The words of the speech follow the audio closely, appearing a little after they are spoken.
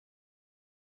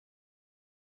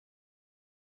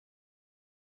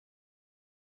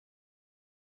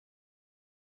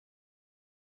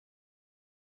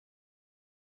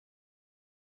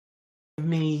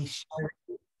me.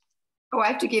 Oh, I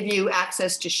have to give you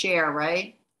access to share,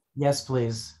 right? Yes,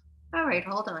 please. All right,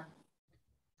 hold on.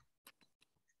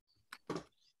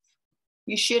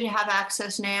 You should have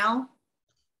access now.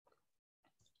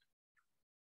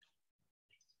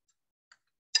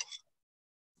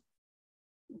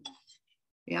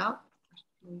 Yeah.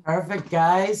 Perfect,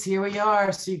 guys. Here we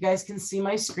are. So you guys can see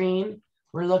my screen.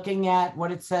 We're looking at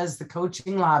what it says, the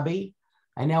coaching lobby.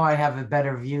 I know I have a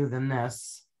better view than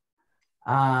this.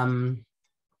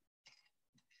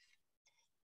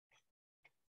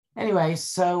 Anyway,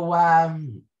 so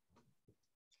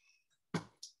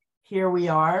here we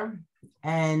are.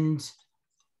 And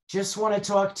just want to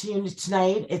talk to you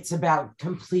tonight. It's about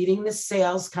completing the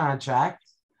sales contract.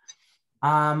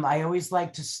 I always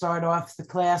like to start off the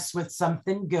class with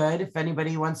something good. If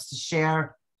anybody wants to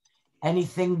share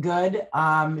anything good,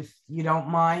 if you don't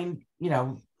mind,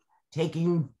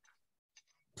 taking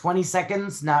 20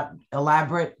 seconds, not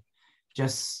elaborate,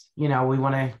 just, we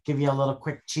want to give you a little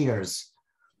quick cheers.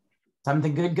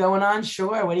 Something good going on?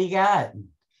 Sure. What do you got?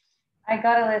 I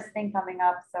got a listing coming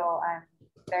up, so I'm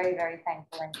very, very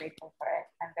thankful and grateful for it.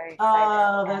 I'm very excited.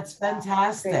 Oh, that's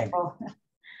fantastic.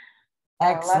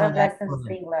 Excellent. A lot of lessons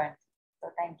being learned. So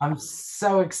thank you. I'm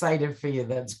so excited for you.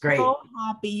 That's great. So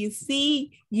happy. You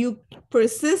see, you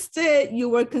persisted, you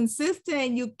were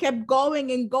consistent, you kept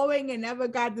going and never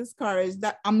got discouraged.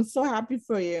 I'm so happy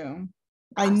for you.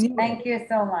 Thank you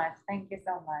so much. Thank you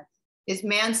so much. Is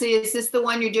this the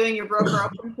one you're doing your broker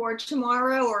open for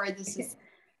tomorrow, or this is?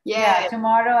 Yeah,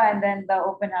 tomorrow and then the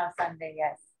open house Sunday.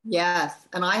 Yes. Yes,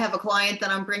 and I have a client that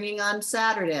I'm bringing on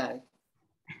Saturday.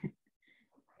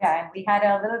 Yeah, and we had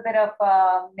a little bit of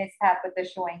a mishap with the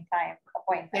showing time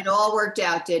appointment. It all worked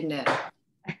out, didn't it?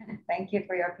 Thank you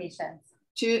for your patience.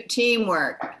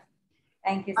 Teamwork.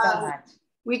 Thank you so much.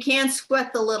 We can't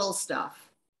sweat the little stuff.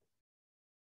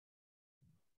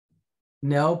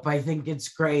 Nope, I think it's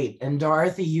great. And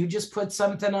Dorothy, you just put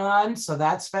something on, so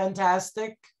that's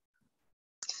fantastic.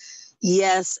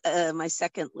 Yes, my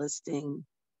second listing.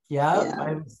 Yeah,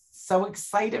 I'm so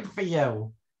excited for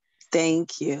you.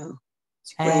 Thank you.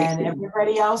 And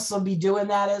everybody else will be doing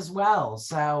that as well.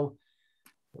 So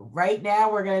right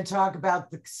now we're going to talk about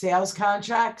the sales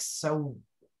contracts. So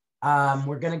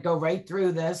we're going to go right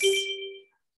through this.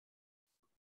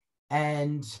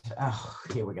 And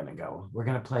here we're going to go. We're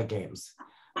going to play games.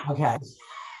 Okay.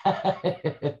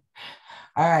 All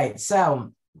right.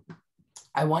 So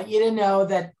I want you to know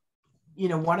that,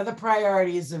 one of the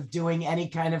priorities of doing any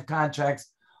kind of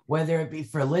contracts, whether it be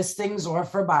for listings or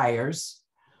for buyers,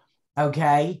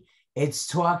 okay, it's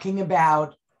talking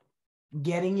about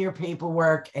getting your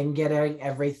paperwork and getting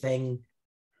everything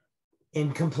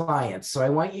in compliance. So I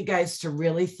want you guys to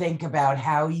really think about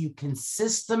how you can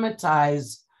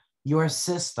systematize your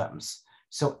systems.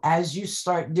 So as you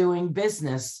start doing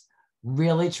business,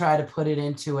 really try to put it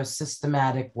into a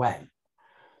systematic way.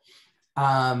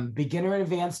 Beginner and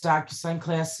advanced DocuSign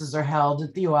classes are held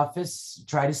at the office.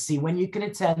 Try to see when you can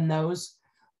attend those.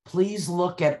 Please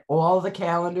look at all the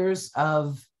calendars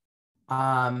of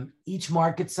each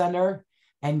market center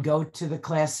and go to the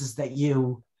classes that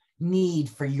you need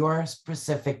for your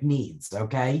specific needs,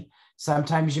 okay?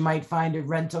 Sometimes you might find a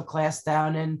rental class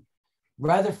down in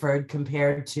Rutherford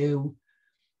compared to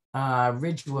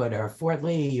Ridgewood or Fort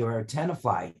Lee or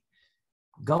Tenafly.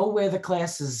 Go where the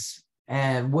classes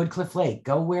and Woodcliff Lake,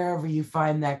 go wherever you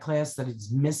find that class that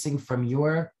is missing from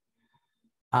your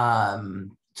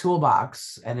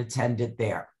toolbox and attend it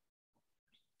there.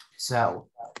 So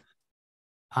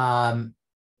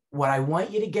what I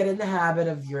want you to get in the habit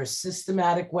of your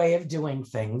systematic way of doing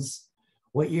things,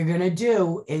 what you're going to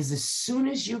do is as soon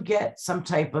as you get some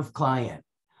type of client,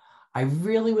 I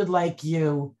really would like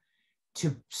you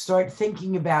to start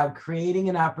thinking about creating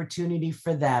an opportunity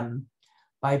for them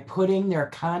by putting their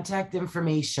contact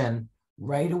information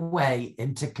right away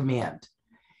into Command.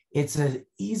 It's an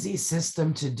easy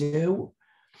system to do.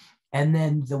 And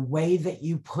then the way that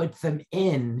you put them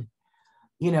in,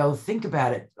 think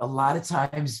about it. A lot of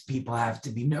times people have to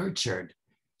be nurtured.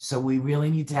 So we really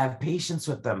need to have patience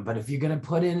with them. But if you're going to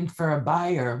put in for a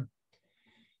buyer,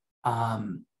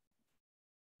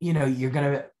 you're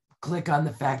going to click on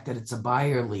the fact that it's a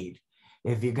buyer lead.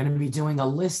 If you're going to be doing a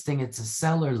listing, it's a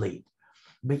seller lead.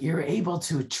 But you're able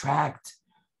to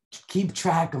keep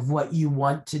track of what you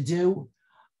want to do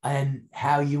and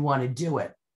how you want to do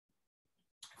it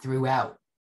throughout.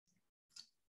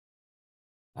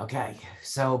 Okay,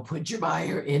 so put your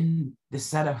buyer in the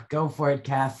setup. Go for it,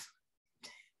 Kath.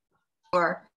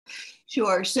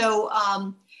 Sure. So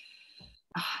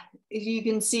as you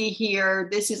can see here,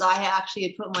 I actually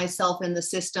had put myself in the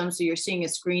system. So you're seeing a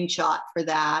screenshot for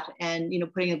that and,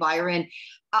 putting the buyer in.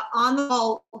 On the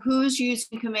whole, who's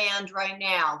using Command right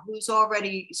now? Who's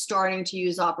already starting to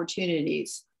use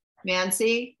opportunities?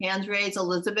 Nancy, hands raised.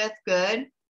 Elizabeth, good.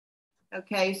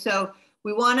 Okay, so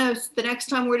the next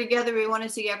time we're together, we want to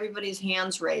see everybody's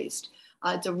hands raised.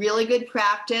 It's a really good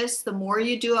practice. The more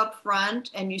you do up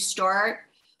front and you start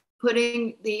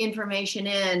putting the information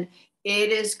in,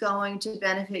 it is going to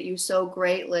benefit you so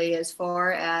greatly as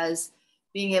far as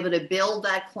being able to build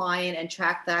that client and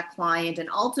track that client and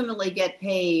ultimately get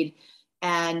paid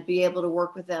and be able to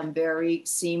work with them very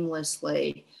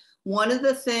seamlessly. One of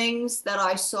the things that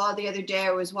I saw the other day,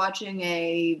 I was watching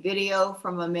a video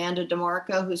from Amanda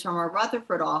DeMarco, who's from our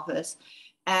Rutherford office.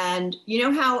 And you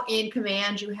know how in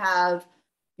Command you're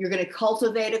going to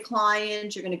cultivate a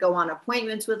client, you're going to go on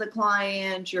appointments with a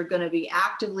client, you're going to be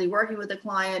actively working with a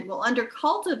client. Well, under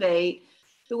cultivate,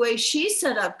 the way she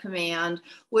set up Command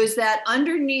was that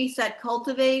underneath that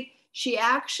cultivate, she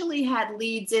actually had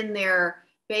leads in there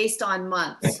based on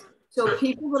months. So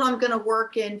people that I'm going to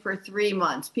work in for 3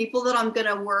 months, people that I'm going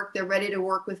to work, they're ready to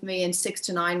work with me in 6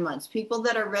 to 9 months, people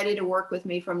that are ready to work with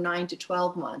me from 9 to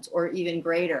 12 months or even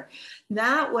greater.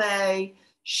 That way,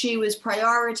 she was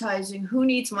prioritizing who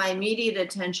needs my immediate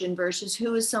attention versus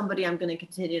who is somebody I'm going to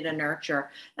continue to nurture.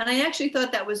 And I actually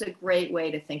thought that was a great way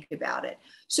to think about it.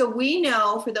 So we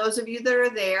know for those of you that are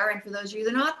there and for those of you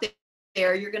that are not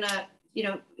there, you're going to,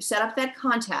 set up that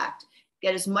contact,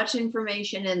 get as much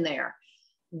information in there.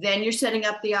 Then you're setting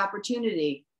up the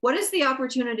opportunity. What does the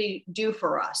opportunity do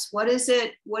for us? What does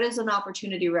an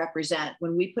opportunity represent?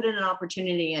 When we put in an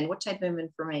opportunity in, what type of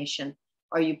information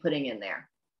are you putting in there?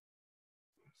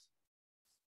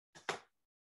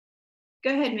 Go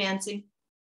ahead, Nancy.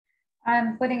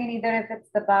 I'm putting in either if it's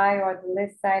the buy or the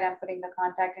list side, I'm putting the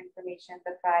contact information,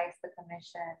 the price, the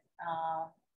commission,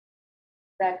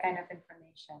 that kind of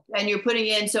information. And you're putting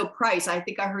in, so price, I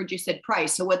think I heard you said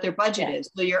price. So what their budget is.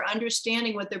 So you're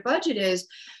understanding what their budget is.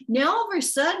 Now, all of a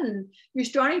sudden, you're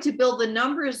starting to build the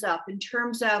numbers up in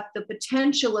terms of the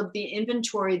potential of the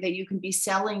inventory that you can be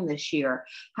selling this year.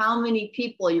 How many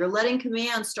people you're letting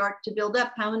Command start to build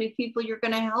up, how many people you're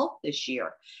going to help this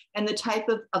year, and the type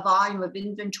of a volume of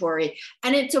inventory.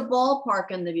 And it's a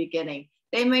ballpark in the beginning.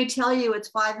 They may tell you it's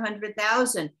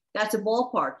 500,000. That's a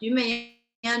ballpark. You may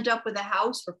end up with a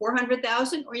house for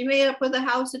 400,000, or you may end up with a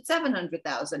house at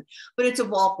 700,000, but it's a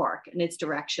ballpark and it's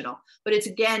directional. But it's,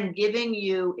 again, giving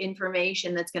you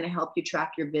information that's going to help you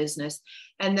track your business.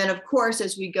 And then, of course,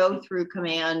 as we go through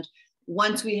Command,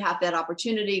 once we have that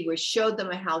opportunity, we showed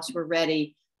them a house, we're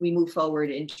ready, we move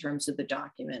forward in terms of the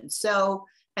documents. So,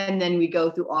 and then we go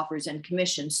through offers and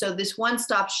commissions. So this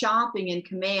one-stop shopping in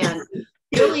Command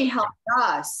really helped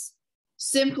us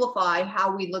simplify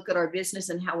how we look at our business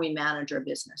and how we manage our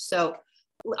business. So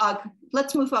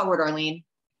let's move forward, Arlene.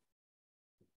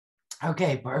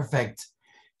 Okay, perfect.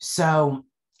 So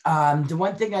the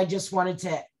one thing I just wanted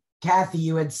to, Kathy,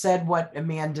 you had said what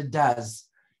Amanda does.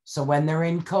 So when they're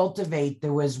in Cultivate,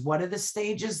 there was, what are the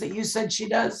stages that you said she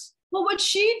does? Well, what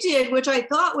she did, which I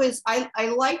thought was, I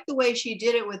liked the way she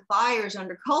did it with buyers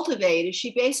under Cultivate, is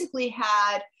she basically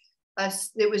had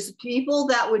there was people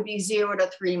that would be 0 to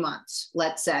 3 months,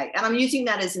 let's say. And I'm using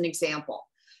that as an example.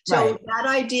 So right. That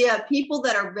idea, people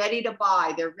that are ready to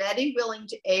buy, they're ready, willing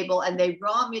to able, and they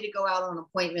want me to go out on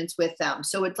appointments with them.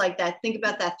 So it's like that, think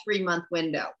about that 3-month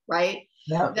window, right?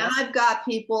 Yep. Then I've got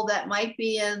people that might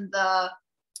be in the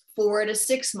 4 to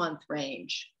 6 month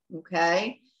range,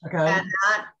 okay? And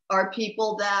that are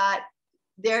people that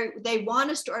they want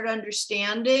to start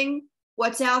understanding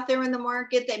what's out there in the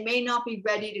market. They may not be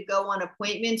ready to go on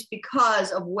appointments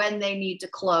because of when they need to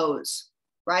close,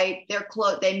 right?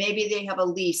 Maybe they have a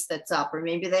lease that's up, or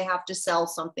maybe they have to sell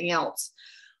something else.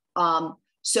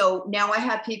 So now I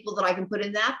have people that I can put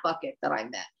in that bucket that I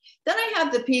met. Then I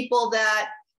have the people that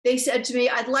they said to me,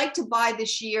 I'd like to buy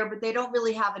this year, but they don't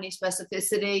really have any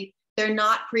specificity. They're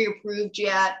not pre-approved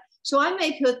yet. So I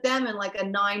may put them in like a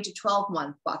 9 to 12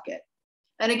 month bucket.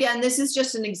 And again, this is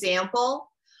just an example.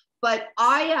 But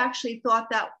I actually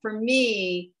thought that for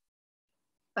me,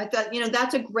 I thought,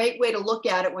 that's a great way to look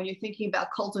at it when you're thinking about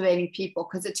cultivating people,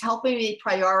 because it's helping me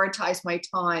prioritize my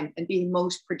time and be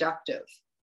most productive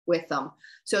with them.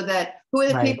 So that who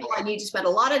are the people I need to spend a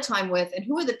lot of time with, and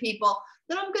who are the people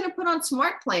that I'm going to put on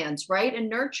smart plans, right? And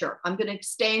nurture. I'm going to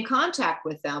stay in contact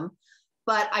with them,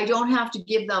 but I don't have to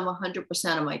give them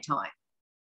 100% of my time.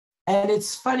 And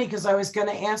it's funny because I was going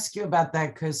to ask you about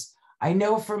that, because I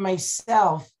know for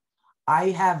myself,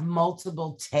 I have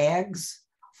multiple tags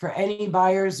for any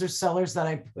buyers or sellers that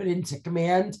I put into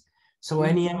Command. So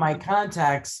any of my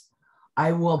contacts,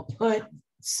 I will put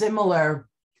similar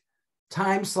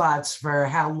time slots for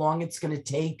how long it's going to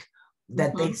take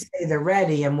that they say they're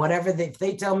ready, and whatever if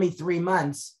they tell me 3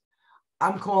 months,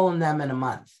 I'm calling them in a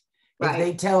month. If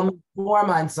they tell me 4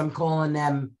 months, I'm calling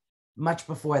them much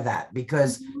before that,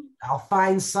 because I'll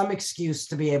find some excuse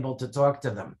to be able to talk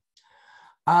to them.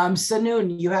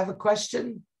 Sanoon, you have a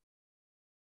question?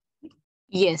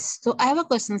 Yes. So I have a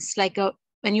question. It's like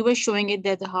when you were showing it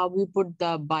that how we put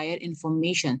the buyer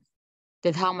information,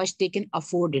 that how much they can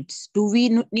afford it. Do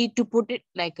we need to put it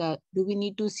like do we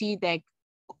need to see like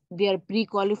their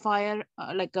pre-qualifier,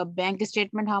 like a bank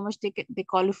statement, how much they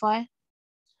qualify?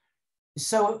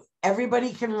 So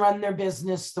everybody can run their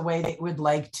business the way they would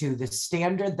like to. The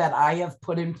standard that I have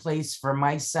put in place for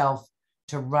myself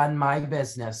to run my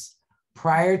business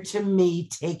prior to me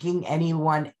taking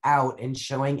anyone out and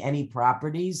showing any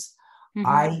properties,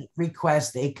 I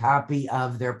request a copy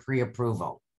of their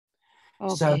pre-approval.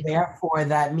 Okay. So therefore,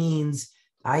 that means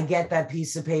I get that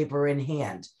piece of paper in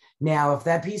hand. Now, if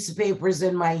that piece of paper is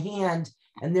in my hand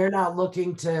and they're not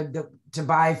looking to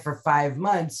buy for 5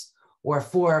 months or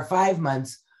 4 or 5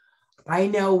 months, I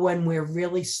know when we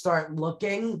really start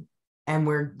looking and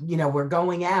we're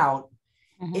going out,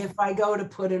 if I go to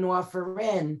put an offer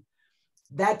in,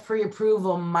 that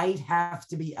pre-approval might have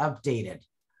to be updated.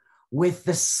 With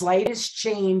the slightest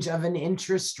change of an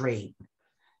interest rate,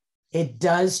 it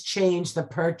does change the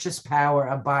purchase power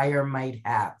a buyer might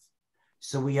have.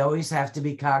 So we always have to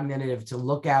be cognitive to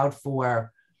look out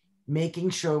for making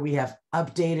sure we have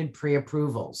updated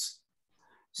pre-approvals.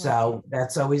 So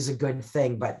that's always a good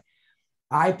thing. But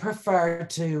I prefer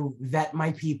to vet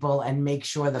my people and make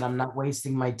sure that I'm not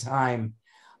wasting my time.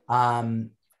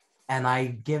 And I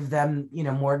give them,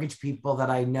 mortgage people that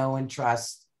I know and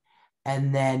trust,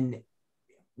 and then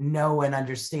know and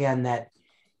understand that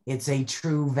it's a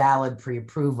true valid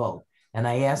pre-approval. And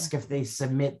I ask if they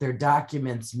submit their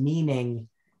documents, meaning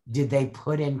did they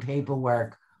put in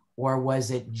paperwork, or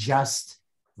was it just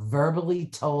verbally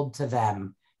told to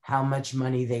them how much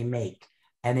money they make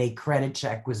and a credit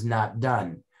check was not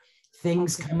done?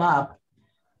 Things come up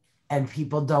and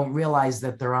people don't realize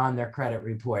that they're on their credit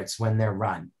reports when they're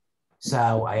run.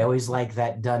 So I always like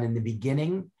that done in the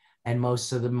beginning, and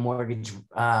most of the mortgage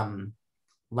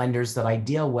lenders that I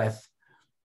deal with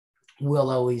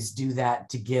will always do that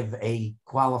to give a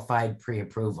qualified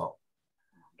pre-approval.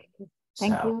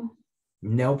 Thank you.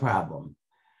 No problem.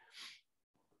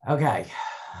 Okay.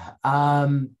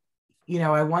 I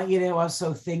want you to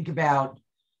also think about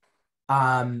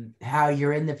how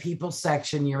you're in the people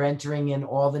section, you're entering in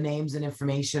all the names and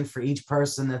information for each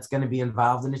person that's going to be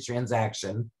involved in the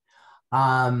transaction.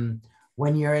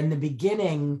 When you're in the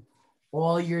beginning,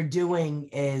 all you're doing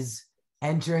is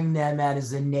entering them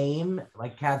as a name,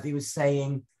 like Kathy was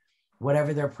saying,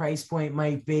 whatever their price point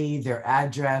might be, their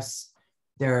address,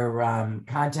 their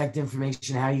contact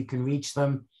information, how you can reach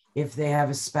them if they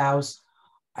have a spouse.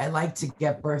 I like to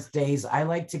get birthdays. I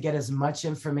like to get as much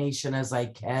information as I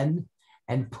can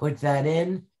and put that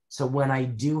in. So when I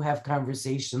do have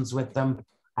conversations with them,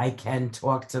 I can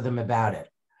talk to them about it.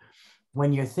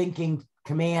 When you're thinking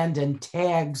command and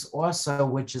tags also,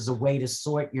 which is a way to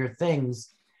sort your things,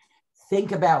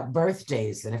 think about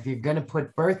birthdays. And if you're going to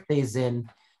put birthdays in,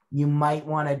 you might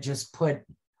want to just put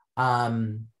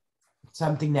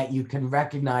something that you can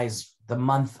recognize the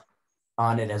month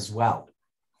on it as well.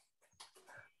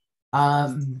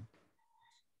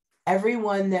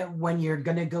 Everyone that when you're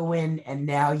going to go in and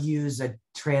now use a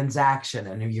transaction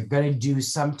and you're going to do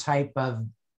some type of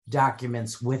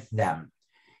documents with them,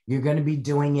 you're going to be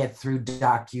doing it through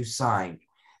DocuSign.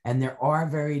 And there are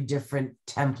very different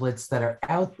templates that are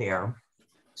out there.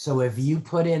 So if you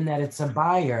put in that it's a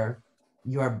buyer,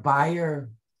 your buyer,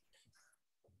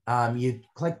 you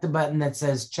click the button that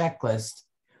says checklist,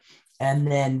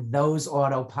 and then those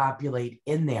auto-populate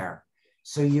in there.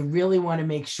 So you really want to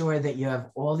make sure that you have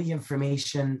all the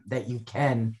information that you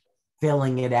can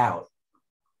filling it out.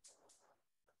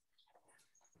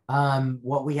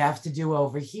 What we have to do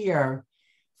over here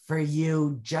for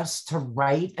you just to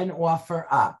write an offer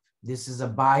up. This is a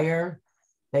buyer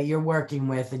that you're working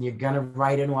with, and you're going to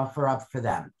write an offer up for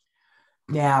them.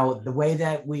 Now, the way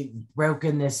that we've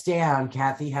broken this down,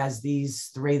 Kathy has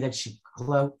these 3 that she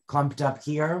clumped up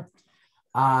here.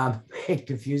 It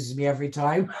confuses me every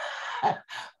time.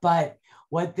 But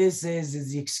what this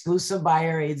is the exclusive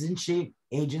buyer agency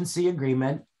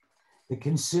agreement, the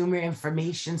consumer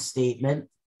information statement,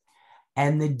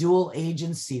 and the dual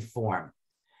agency form.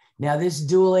 Now, this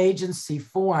dual agency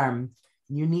form,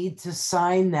 you need to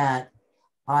sign that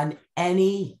on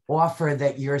any offer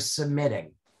that you're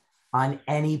submitting on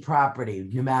any property,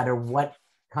 no matter what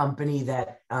company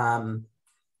that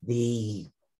the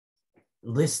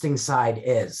listing side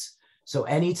is. So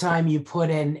anytime you put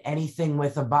in anything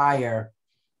with a buyer,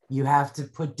 you have to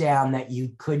put down that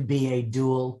you could be a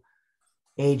dual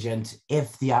agent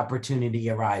if the opportunity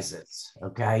arises,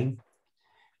 okay?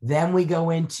 Then we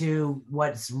go into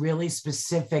what's really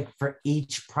specific for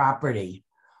each property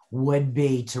would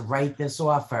be to write this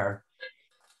offer.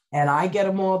 And I get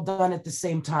them all done at the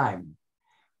same time.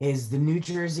 Is the New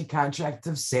Jersey contract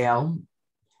of sale.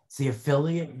 It's the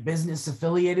affiliate business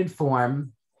affiliated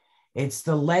form. It's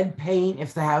the lead paint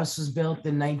if the house was built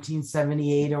in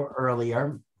 1978 or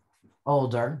earlier,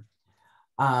 older.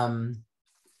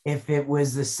 If it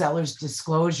was the seller's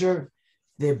disclosure,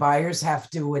 the buyers have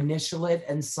to initial it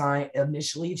and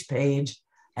initial each page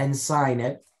and sign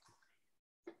it.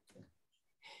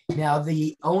 Now,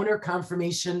 the owner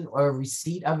confirmation or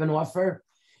receipt of an offer,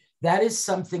 that is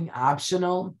something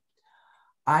optional.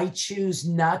 I choose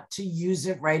not to use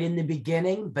it right in the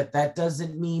beginning, but that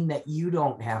doesn't mean that you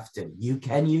don't have to. You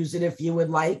can use it if you would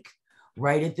like,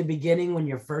 right at the beginning when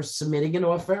you're first submitting an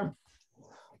offer.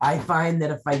 I find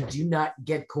that if I do not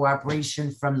get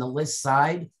cooperation from the list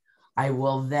side, I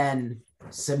will then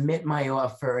submit my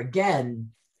offer again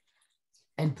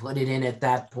and put it in at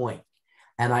that point.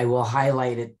 And I will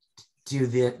highlight it to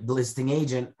the listing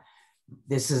agent.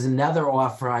 This is another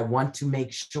offer. I want to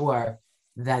make sure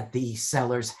that the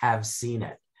sellers have seen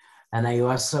it. And I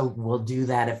also will do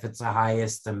that if it's a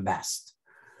highest and best.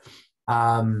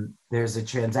 There's a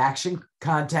transaction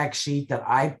contact sheet that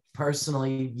I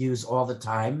personally use all the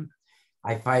time.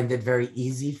 I find it very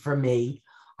easy for me.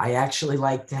 I actually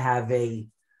like to have a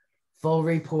full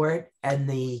report and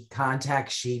the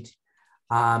contact sheet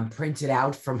printed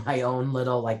out from my own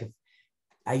little, like,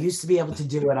 I used to be able to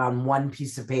do it on one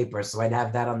piece of paper. So I'd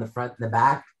have that on the front and the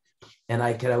back, and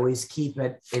I could always keep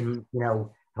it in, you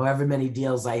know, however many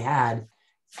deals I had,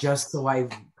 just so I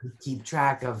could keep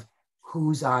track of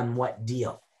who's on what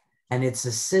deal. And it's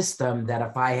a system that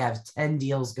if I have 10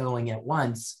 deals going at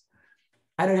once,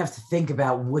 I don't have to think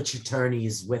about which attorney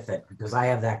is with it because I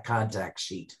have that contact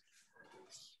sheet.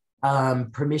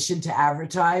 Permission to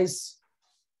advertise.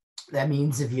 That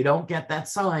means if you don't get that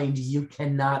signed, you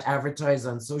cannot advertise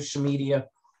on social media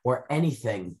or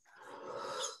anything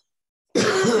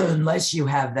unless you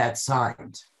have that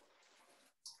signed.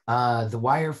 The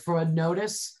wire fraud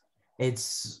notice,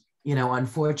 it's, you know,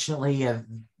 unfortunately a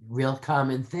real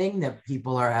common thing that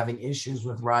people are having issues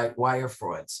with wire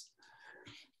frauds.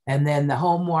 And then the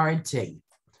home warranty.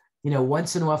 You know,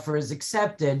 once an offer is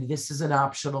accepted, this is an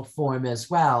optional form as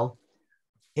well.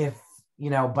 If, you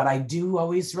know, but I do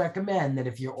always recommend that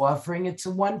if you're offering it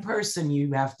to one person,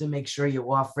 you have to make sure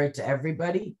you offer it to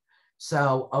everybody.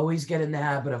 So always get in the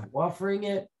habit of offering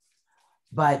it,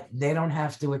 but they don't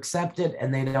have to accept it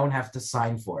and they don't have to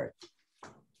sign for it.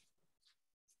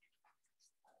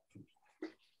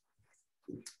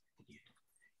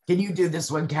 Can you do this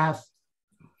one, Kath?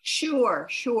 Sure,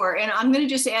 sure. And I'm going to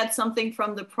just add something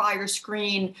from the prior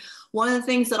screen. One of the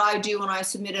things that I do when I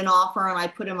submit an offer and I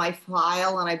put in my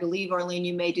file, and I believe, Arlene,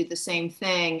 you may do the same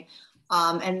thing,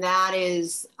 and that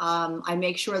is I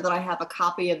make sure that I have a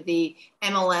copy of the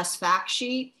MLS fact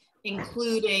sheet,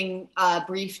 including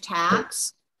brief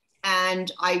tax,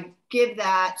 and I give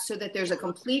that so that there's a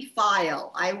complete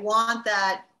file. I want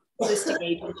that listing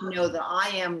agent to know that I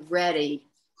am ready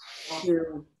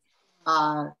to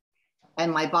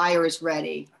and my buyer is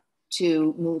ready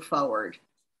to move forward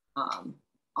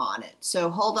on it.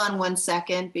 So hold on one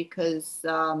second because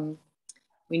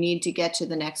we need to get to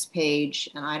the next page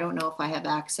and I don't know if I have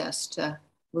access to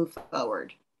move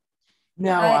forward.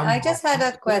 No, I just had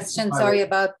a question, sorry,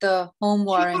 about the home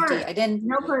warranty. Sure. I didn't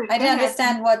No, I didn't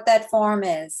understand what that form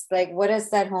is. Like, what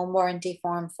is that home warranty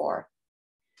form for?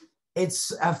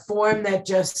 it's a form that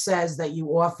just says that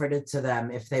you offered it to them.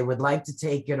 If they would like to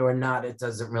take it or not, it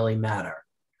doesn't really matter.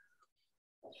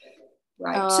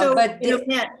 Right. So, but you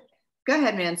know, go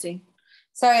ahead, Nancy.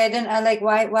 Sorry, I didn't. Like,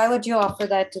 why would you offer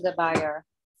that to the buyer?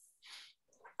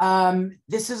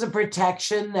 This is a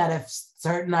protection that if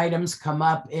certain items come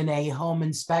up in a home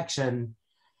inspection,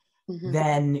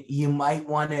 then you might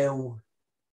want to,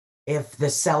 if the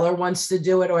seller wants to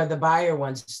do it or the buyer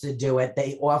wants to do it,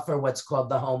 they offer what's called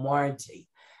the home warranty.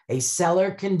 A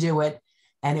seller can do it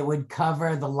and it would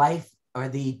cover the life or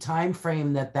the time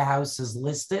frame that the house is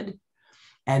listed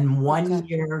and 1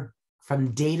 year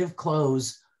from date of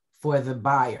close for the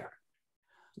buyer.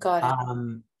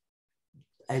 Got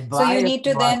it. So you need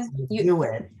to then do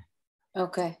it.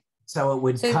 Okay. So it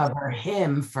would cover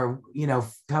him for, you know,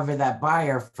 cover that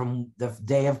buyer from the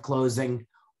day of closing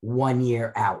 1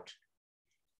 year out.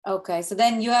 Okay, so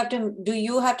then do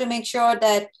you have to make sure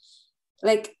that,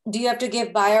 like, do you have to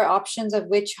give buyer options of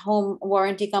which home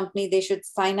warranty company they should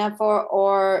sign up for,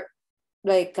 or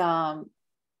like,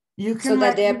 You so can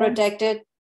that they are recommend, protected?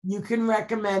 you can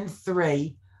recommend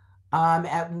 3.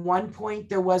 At one point,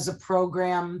 there was a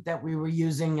program that we were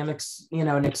using an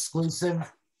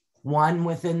exclusive one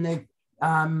within the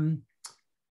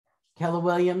Keller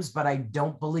Williams, but I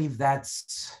don't believe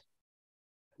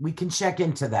we can check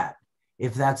into that.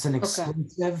 If that's an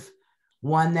exclusive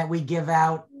one that we give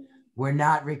out, we're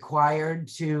not required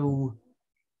to,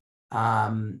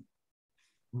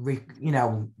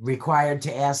 required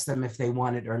to ask them if they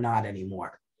want it or not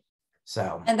anymore.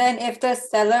 So. And then if the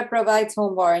seller provides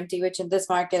home warranty, which in this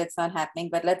market it's not happening,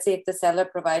 but let's say if the seller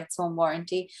provides home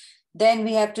warranty, then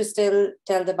we have to still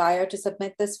tell the buyer to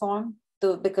submit this form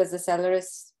because the seller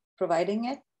is providing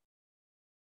it?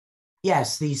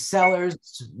 Yes, the sellers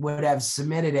would have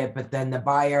submitted it, but then the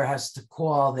buyer has to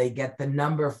call. They get the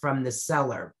number from the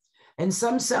seller. And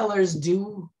some sellers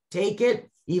do take it,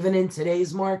 even in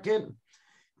today's market,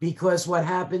 because what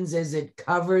happens is it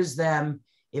covers them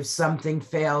if something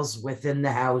fails within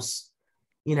the house,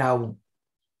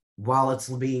 while it's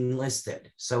being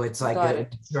listed. So it's like an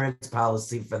insurance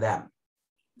policy for them.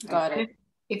 Got it.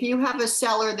 If you have a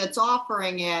seller that's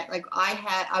offering it, like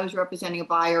I was representing a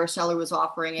buyer, a seller was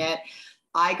offering it.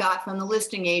 I got from the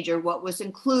listing agent what was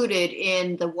included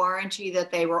in the warranty that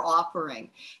they were offering.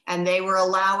 And they were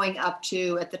allowing up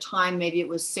to, at the time, maybe it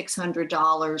was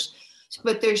 $600,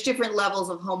 but there's different levels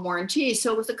of home warranties.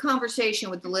 So it was a conversation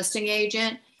with the listing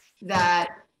agent that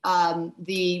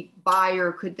the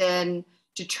buyer could then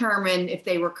determine if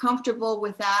they were comfortable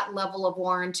with that level of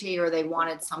warranty or they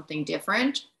wanted something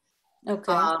different.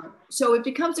 Okay. So it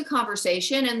becomes a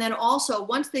conversation. And then also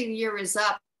once the year is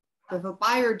up, if a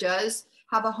buyer does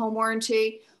have a home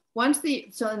warranty,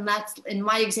 and that's in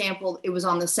my example, it was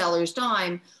on the seller's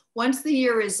dime. Once the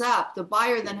year is up, the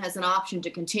buyer then has an option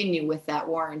to continue with that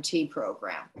warranty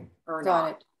program or Got not.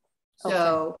 it.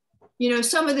 So,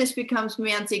 some of this becomes,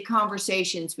 Mancy,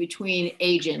 conversations between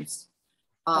agents,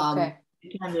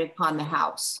 depending upon the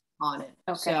house on it.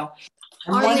 Okay. So,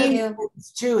 And one of the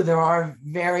things too, there are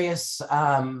various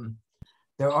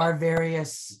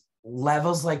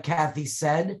levels, like Kathy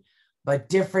said, but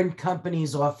different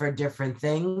companies offer different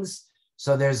things.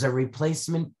 So there's a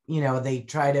replacement, they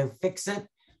try to fix it.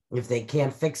 If they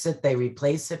can't fix it, they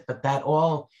replace it, but that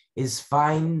all is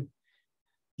fine,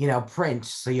 print.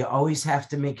 So you always have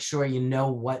to make sure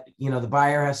what, the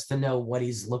buyer has to know what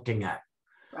he's looking at.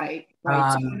 Right.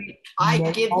 So I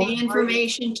give the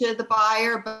information to the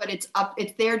buyer, but it's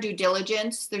their due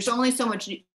diligence. There's only so much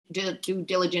due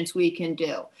diligence we can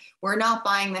do. We're not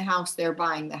buying the house, they're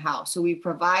buying the house. So we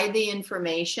provide the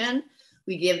information,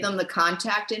 we give them the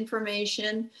contact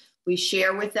information, we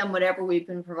share with them whatever we've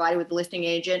been provided with the listing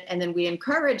agent, and then we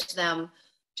encourage them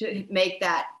to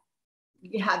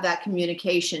have that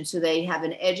communication so they have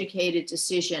an educated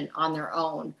decision on their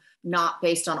own, not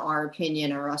based on our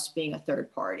opinion or us being a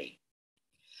third party.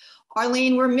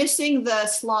 Arlene, we're missing the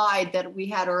slide that we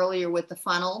had earlier with the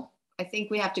funnel. I think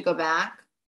we have to go back.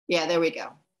 Yeah, there we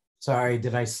go. Sorry,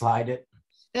 did I slide it?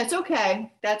 That's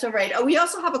okay. That's all right. Oh, we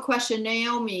also have a question.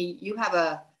 Naomi, you have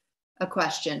a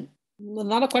question. Well,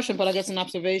 not a question, but I guess an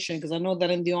observation, because I know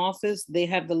that in the office, they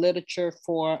have the literature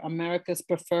for America's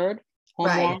Preferred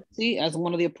Home Warranty as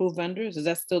one of the approved vendors. Is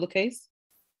that still the case?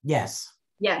 Yes.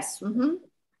 Yes. Mm-hmm.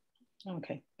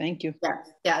 Okay, thank you. Yeah,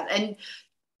 yeah. And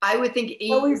I would think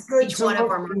each one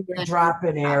of our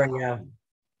drop-in area.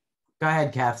 Go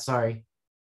ahead, Kath, sorry.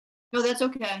 No, that's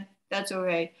okay. That's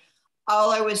okay.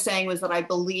 All I was saying was that I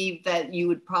believe that you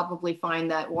would probably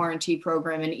find that warranty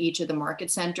program in each of the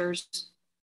market centers.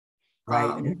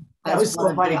 Right. That was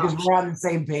so funny because we're on the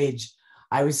same page.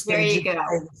 I was there you go.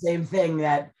 The same thing,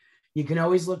 that you can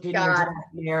always look in your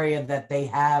area that they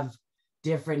have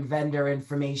different vendor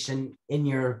information in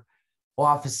your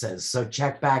offices. So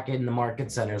check back in the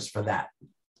market centers for that.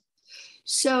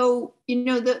 So,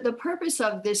 the purpose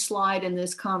of this slide and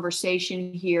this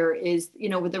conversation here is,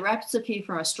 with the recipe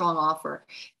for a strong offer,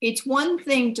 it's one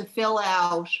thing to fill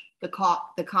out the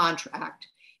contract.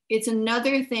 It's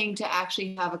another thing to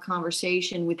actually have a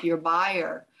conversation with your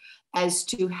buyer as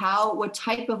to what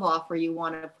type of offer you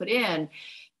want to put in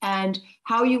and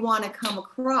how you want to come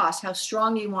across, how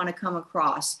strong you want to come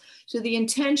across. So the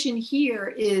intention here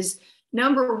is,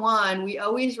 number one, we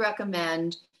always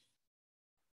recommend,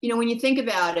 when you think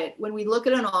about it, when we look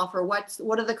at an offer,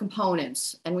 what are the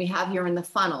components? And we have here in the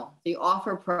funnel, the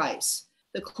offer price,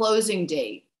 the closing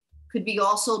date, could be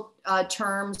also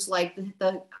terms like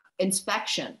the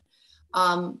inspection,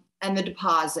 and the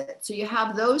deposit. So you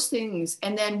have those things.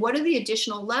 And then what are the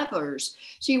additional levers?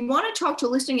 So you want to talk to a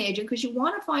listing agent because you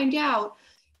want to find out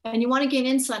and you want to gain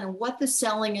insight on what the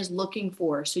selling is looking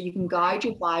for. So you can guide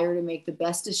your buyer to make the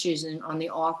best decision on the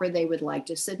offer they would like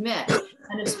to submit.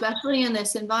 And especially in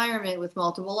this environment with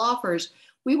multiple offers,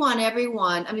 we want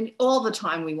everyone, I mean, all the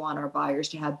time we want our buyers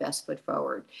to have best foot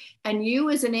forward. And you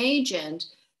as an agent,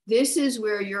 this is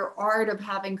where your art of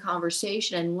having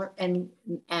conversation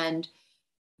and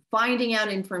finding out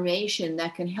information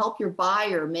that can help your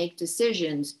buyer make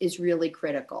decisions is really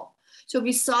critical. So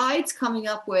besides coming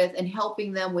up with and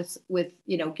helping them with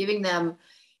giving them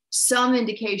some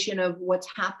indication of what's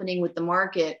happening with the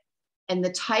market and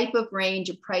the type of range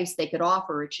of price they could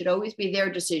offer, it should always be their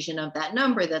decision of that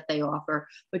number that they offer,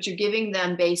 but you're giving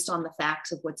them based on the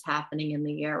facts of what's happening in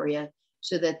the area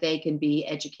so that they can be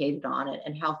educated on it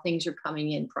and how things are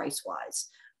coming in price-wise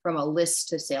from a list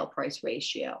to sale price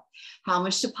ratio. How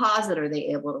much deposit are they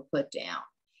able to put down?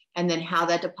 And then how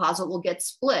that deposit will get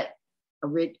split,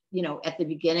 at the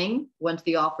beginning, once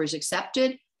the offer is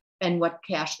accepted, and what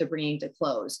cash they're bringing to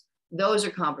close. Those are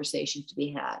conversations to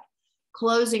be had.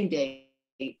 Closing date,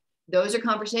 those are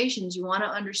conversations you want to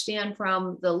understand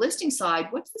from the listing side.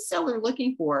 What's the seller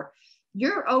looking for?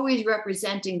 You're always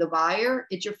representing the buyer.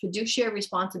 It's your fiduciary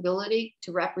responsibility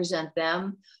to represent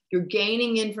them. You're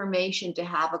gaining information to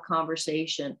have a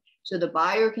conversation. So the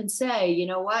buyer can say, you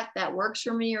know what, that works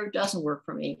for me or it doesn't work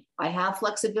for me. I have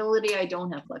flexibility, I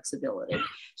don't have flexibility.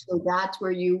 So that's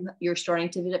where you're starting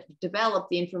to develop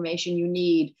the information you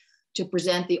need to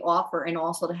present the offer and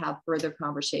also to have further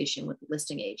conversation with the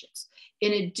listing agents.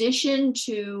 In addition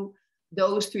to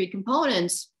those three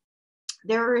components,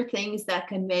 there are things that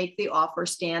can make the offer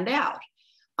stand out.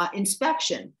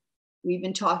 Inspection. We've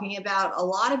been talking a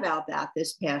lot about that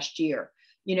this past year.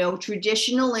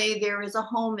 Traditionally, there is a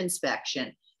home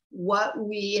inspection.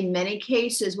 In many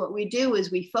cases, what we do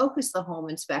is we focus the home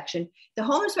inspection. The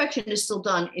home inspection is still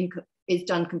done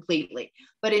completely.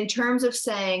 But in terms of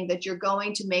saying that you're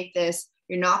going to make this,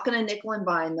 you're not going to nickel and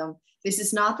dime them. This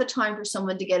is not the time for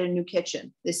someone to get a new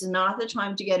kitchen. This is not the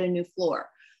time to get a new floor.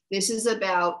 This is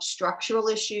about structural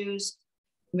issues,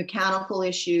 mechanical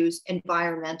issues,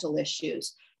 environmental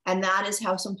issues. And that is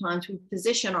how sometimes we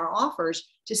position our offers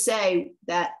to say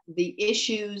that the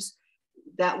issues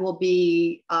that will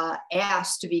be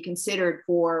asked to be considered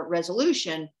for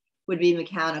resolution would be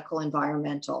mechanical,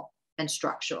 environmental, and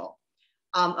structural.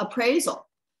 Appraisal.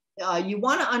 You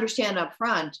want to understand up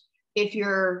front, if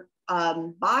your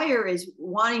buyer is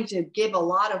wanting to give a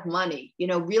lot of money,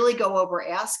 really go over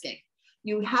asking,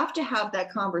 you have to have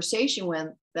that conversation with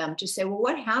them to say, well,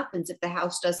 what happens if the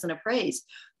house doesn't appraise?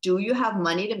 Do you have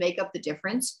money to make up the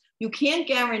difference? You can't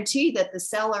guarantee that the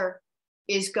seller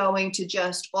is going to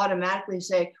just automatically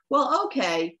say, well,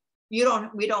 okay, we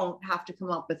don't have to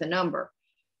come up with a number.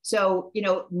 So,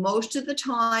 most of the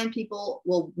time people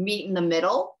will meet in the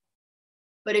middle.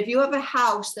 But if you have a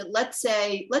house that, let's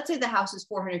say the house is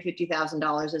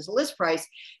 $450,000 as a list price,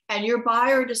 and your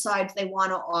buyer decides they want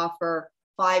to offer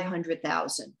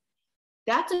 $500,000,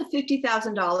 that's a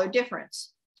 $50,000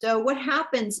 difference. So what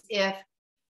happens if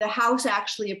the house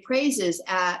actually appraises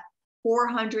at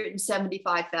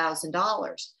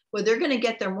 $475,000? Well, they're going to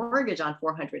get their mortgage on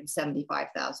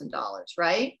 $475,000,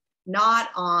 right? Not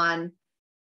on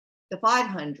the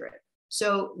 500.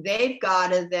 So they've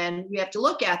got to then, we have to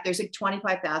look at, there's a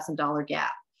 $25,000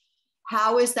 gap.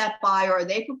 How is that buyer? Are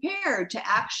they prepared to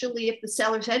actually, if the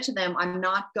seller said to them, I'm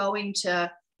not going to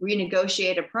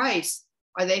renegotiate a price,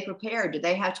 are they prepared? Do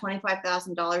they have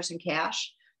 $25,000 in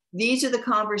cash? These are the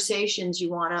conversations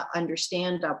you want to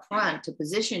understand up front to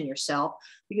position yourself,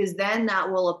 because then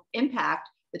that will impact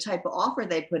the type of offer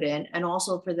they put in and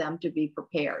also for them to be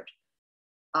prepared.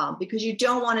 Because you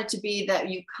don't want it to be that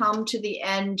you come to the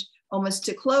end, almost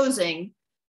to closing,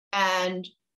 and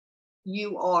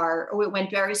you are, oh, it went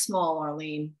very small,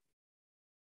 Arlene.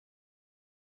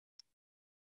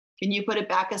 Can you put it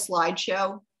back a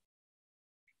slideshow?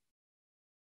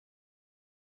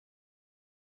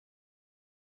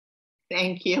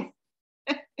 Thank you.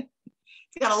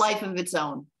 It's got a life of its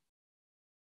own.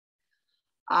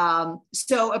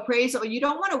 So appraisal, you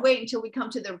don't want to wait until we come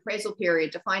to the appraisal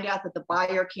period to find out that the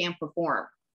buyer can't perform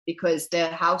because the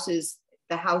house is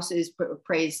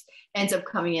appraised, ends up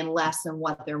coming in less than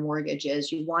what their mortgage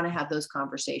is. You want to have those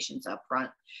conversations up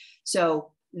front.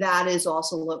 So that is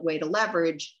also a way to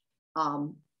leverage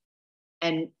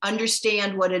and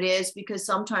understand what it is, because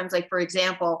sometimes, like for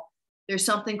example, there's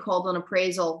something called an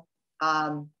appraisal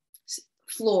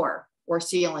floor or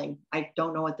ceiling. I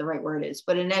don't know what the right word is,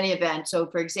 but in any event, so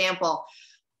for example,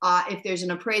 if there's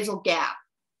an appraisal gap,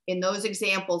 in those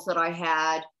examples that I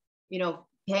had,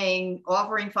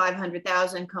 offering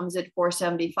 500,000 comes at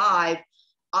 475.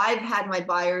 I've had my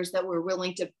buyers that were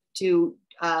willing to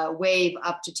waive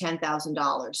up to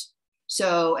 $10,000.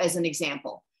 So as an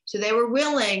example, so they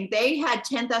had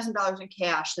 $10,000 in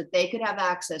cash that they could have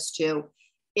access to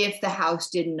if the house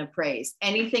didn't appraise.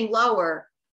 Anything lower,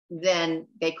 then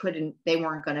they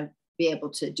weren't going to be able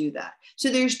to do that. So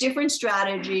there's different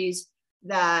strategies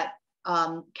that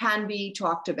can be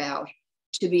talked about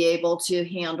to be able to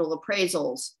handle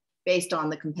appraisals based on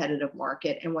the competitive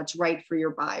market and what's right for your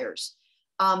buyers.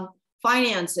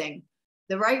 Financing.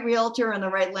 The right realtor and the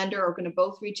right lender are going to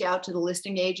both reach out to the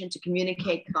listing agent to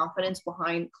communicate confidence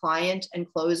behind client and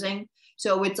closing.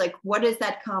 So it's like, what is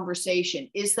that conversation?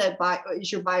 Is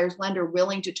your buyer's lender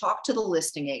willing to talk to the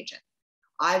listing agent?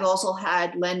 I've also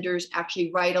had lenders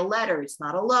actually write a letter. It's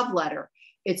not a love letter.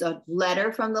 It's a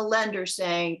letter from the lender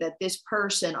saying that this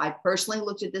person, I personally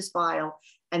looked at this file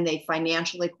and they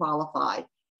financially qualify.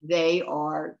 They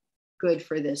are good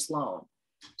for this loan.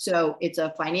 So it's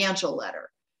a financial letter.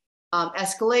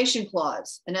 Escalation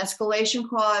clause. An escalation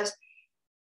clause,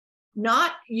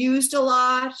 not used a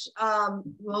lot.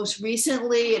 Most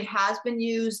recently, it has been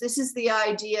used. This is the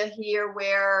idea here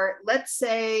where, let's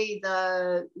say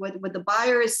what the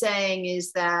buyer is saying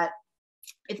is that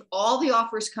if all the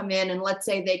offers come in, and let's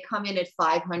say they come in at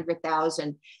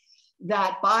 500,000,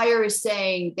 that buyer is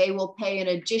saying they will pay an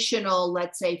additional,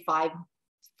 let's say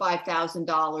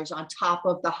 $5,000 on top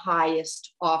of the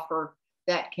highest offer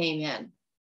that came in.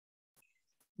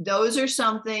 Those are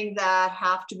something that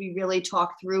have to be really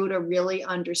talked through to really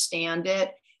understand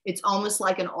it. It's almost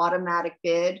like an automatic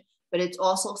bid, but it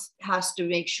also has to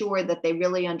make sure that they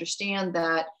really understand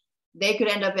that they could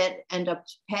end up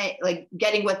paying, like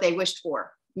getting what they wished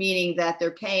for, meaning that they're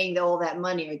paying all that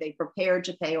money. Are they prepared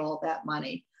to pay all that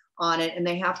money on it? And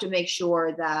they have to make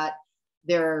sure that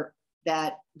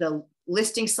that the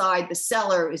listing side, the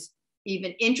seller, is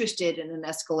even interested in an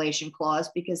escalation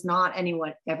clause, because not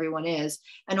everyone is,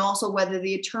 and also whether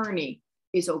the attorney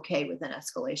is okay with an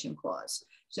escalation clause.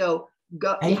 So you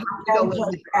have to go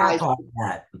with the price.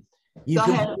 That.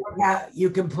 You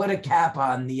can put a cap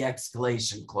on the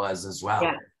escalation clause as well.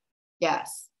 Yeah.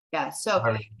 Yes.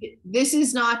 So this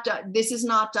is not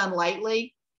done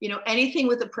lightly. Anything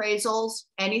with appraisals,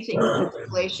 anything with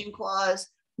escalation clause,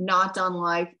 not done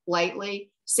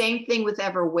lightly. Same thing with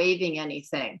ever waiving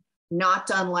anything, not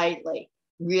done lightly.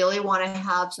 Really want to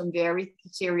have some very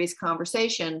serious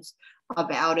conversations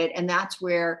about it. And that's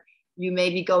where you may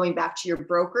be going back to your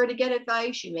broker to get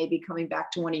advice. You may be coming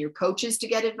back to one of your coaches to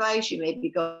get advice. You may be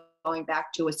going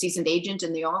back to a seasoned agent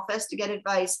in the office to get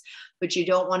advice, but you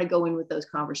don't want to go in with those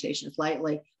conversations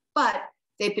lightly. But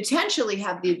they potentially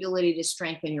have the ability to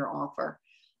strengthen your offer.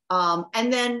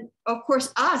 And then, of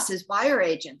course, us as buyer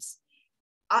agents,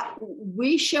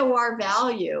 we show our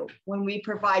value when we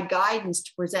provide guidance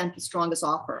to present the strongest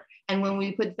offer, and when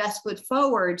we put best foot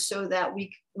forward so that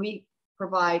we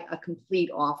provide a complete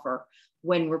offer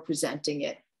when we're presenting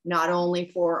it, not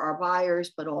only for our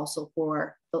buyers, but also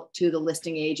to the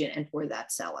listing agent and for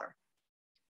that seller.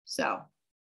 So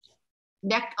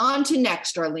on to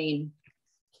next, Arlene.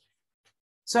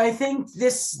 So I think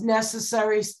this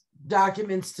necessary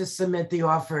documents to submit the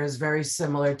offer is very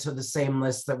similar to the same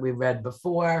list that we read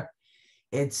before.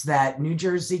 It's that New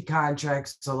Jersey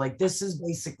contract. So like, this is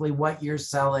basically what you're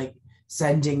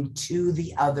sending to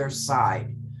the other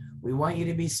side. We want you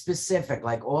to be specific,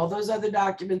 like all those other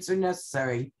documents are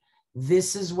necessary.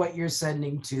 This is what you're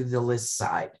sending to the list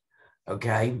side,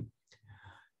 okay?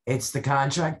 It's the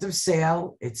contract of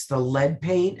sale. It's the lead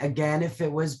paint. Again, if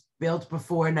it was built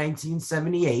before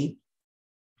 1978.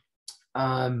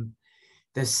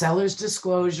 The seller's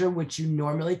disclosure, which you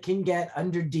normally can get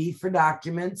under D for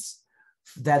documents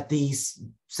that these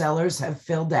sellers have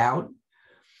filled out.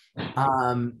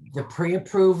 The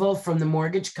pre-approval from the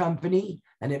mortgage company,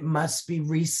 and it must be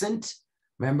recent.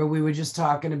 Remember, we were just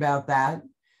talking about that.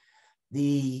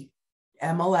 The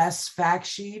MLS fact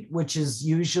sheet, which is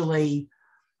usually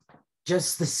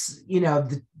just the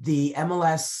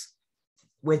MLS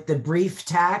with the brief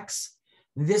tax.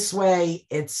 This way,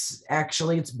 it's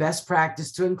best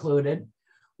practice to include it.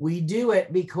 We do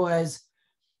it because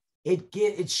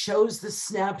it shows the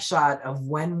snapshot of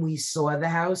when we saw the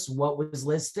house, what was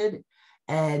listed,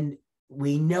 and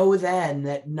we know then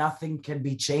that nothing can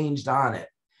be changed on it.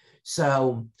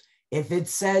 So if it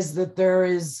says that there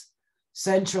is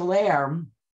central air,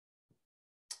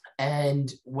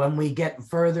 and when we get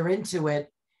further into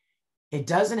it, it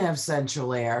doesn't have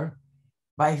central air,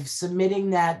 by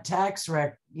submitting that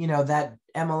that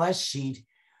MLS sheet,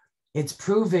 it's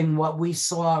proving what we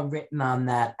saw written on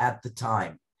that at the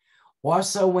time.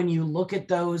 Also, when you look at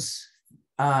those,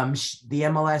 the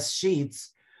MLS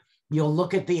sheets, you'll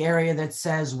look at the area that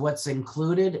says what's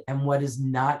included and what is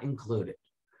not included.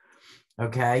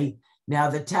 Okay. Now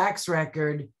the tax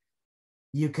record,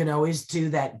 you can always do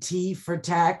that T for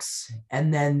tax,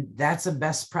 and then that's a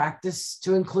best practice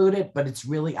to include it, but it's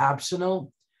really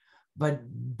optional. But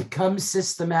become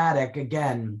systematic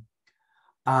again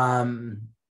in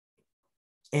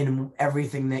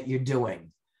everything that you're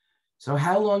doing. So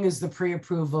how long is the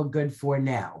pre-approval good for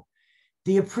now?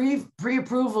 The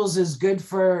pre-approvals is good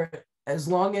for as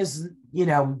long as, you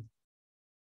know,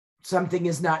 something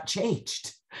is not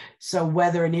changed. So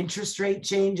whether an interest rate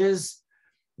changes,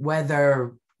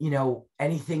 whether, you know,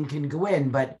 anything can go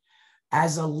in. But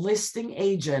as a listing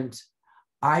agent,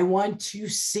 I want to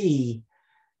see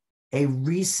a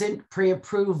recent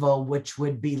pre-approval, which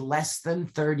would be less than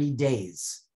 30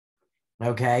 days.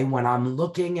 Okay, when I'm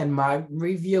looking and my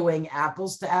reviewing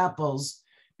apples to apples,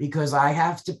 because I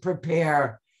have to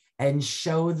prepare and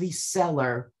show the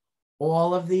seller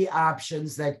all of the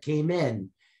options that came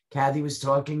in. Kathy was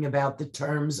talking about the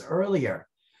terms earlier.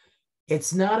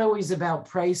 It's not always about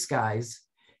price, guys.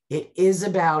 It is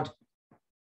about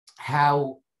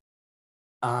how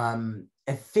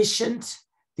efficient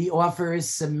the offer is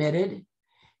submitted.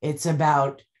 It's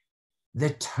about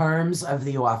the terms of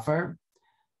the offer,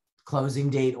 closing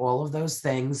date, all of those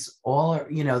things, all,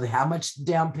 you know, how much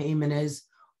down payment is,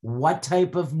 what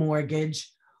type of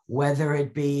mortgage, whether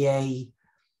it be a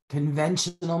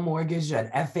conventional mortgage, an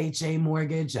FHA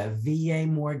mortgage, a VA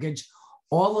mortgage,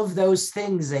 all of those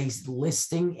things a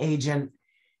listing agent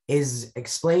is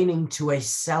explaining to a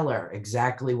seller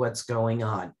exactly what's going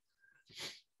on.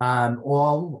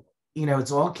 All, you know,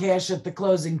 it's all cash at the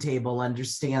closing table,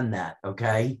 understand that,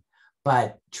 okay?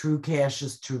 But true cash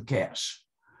is true cash.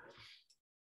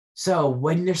 So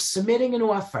when you're submitting an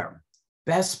offer,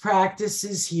 best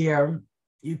practices here,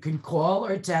 you can call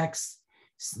or text,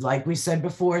 like we said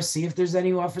before, see if there's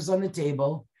any offers on the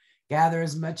table, gather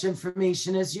as much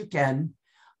information as you can,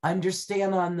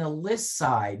 understand on the list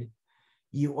side,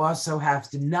 you also have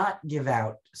to not give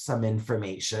out some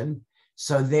information.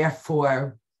 So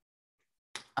therefore,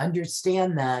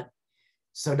 understand that.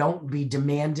 So don't be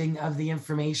demanding of the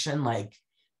information. Like,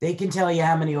 they can tell you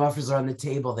how many offers are on the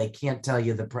table. They can't tell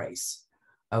you the price,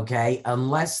 okay?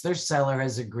 Unless their seller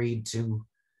has agreed to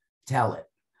tell it.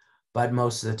 But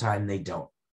most of the time they don't.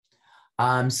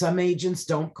 Some agents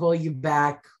don't call you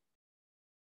back.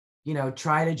 You know,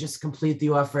 try to just complete the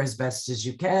offer as best as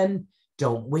you can.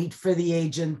 Don't wait for the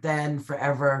agent then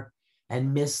forever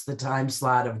and miss the time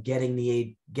slot of getting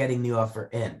the offer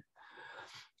in.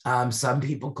 Some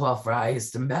people call for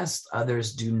highest and best,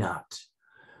 others do not.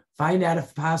 Find out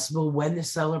if possible when the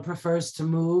seller prefers to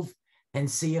move and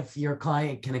see if your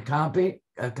client can accommodate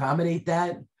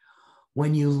that.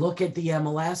 When you look at the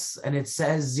MLS and it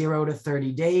says 0 to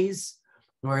 30 days,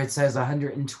 or it says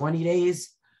 120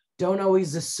 days, don't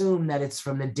always assume that it's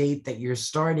from the date that you're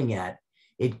starting at.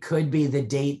 It could be the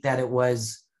date that it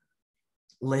was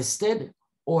listed,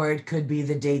 or it could be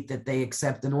the date that they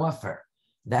accept an offer.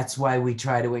 That's why we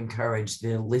try to encourage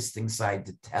the listing side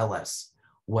to tell us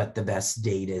what the best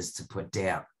date is to put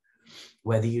down,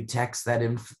 whether you text that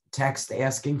in text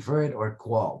asking for it or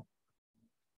call.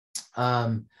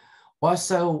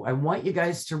 Also, I want you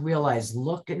guys to realize,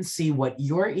 look and see what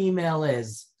your email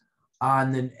is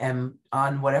on the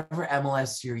on whatever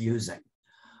MLS you're using.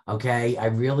 Okay, I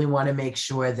really want to make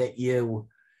sure that you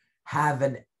have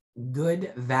a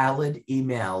good, valid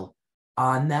email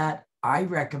on that. I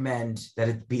recommend that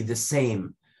it be the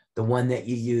same. The one that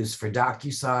you use for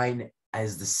DocuSign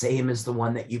is the same as the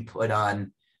one that you put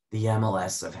on the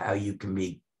MLS of how you can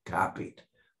be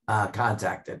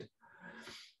contacted.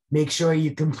 Make sure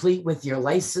you complete with your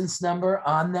license number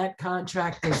on that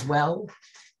contract as well,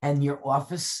 and your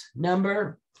office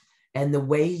number. And the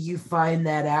way you find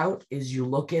that out is you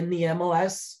look in the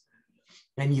MLS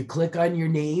and you click on your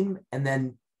name, and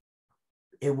then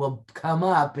it will come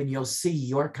up and you'll see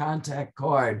your contact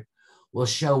card will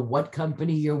show what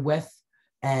company you're with.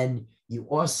 And you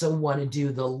also want to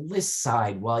do the list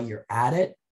side while you're at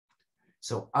it.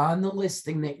 So on the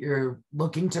listing that you're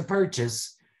looking to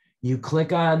purchase, you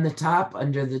click on the top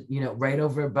under the, you know, right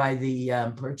over by the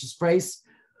purchase price.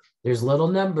 There's little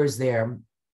numbers there.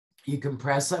 You can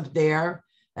press up there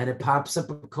and it pops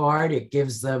up a card. It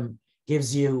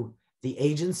gives you the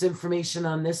agent's information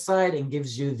on this side and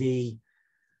gives you the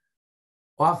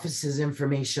office's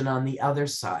information on the other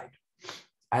side.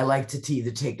 I like to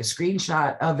either take a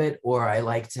screenshot of it, or I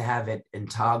like to have it and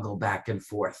toggle back and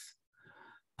forth.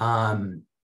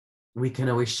 We can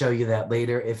always show you that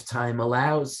later if time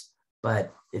allows,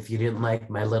 but If you didn't like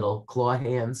my little claw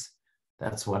hands,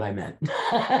 that's what I meant.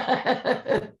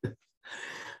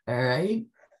 All right.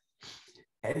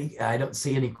 I don't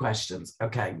see any questions.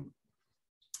 Okay.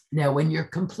 Now, when you're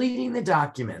completing the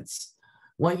documents,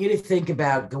 I want you to think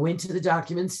about, go into the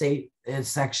document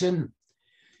section.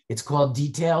 It's called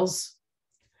details.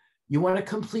 You want to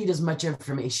complete as much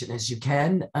information as you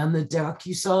can on the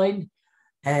DocuSign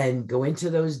and go into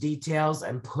those details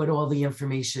and put all the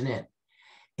information in.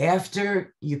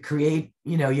 After you create,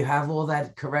 you have all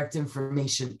that correct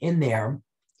information in there,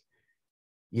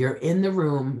 you're in the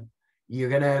room, you're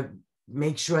going to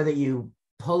make sure that you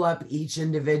pull up each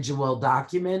individual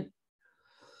document,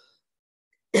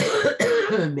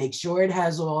 make sure it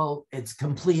has it's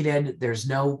completed, there's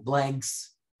no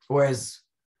blanks, or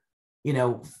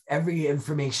every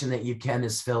information that you can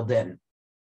is filled in.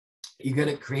 You're going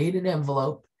to create an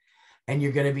envelope and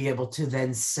you're going to be able to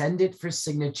then send it for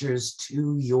signatures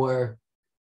to your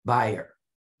buyer,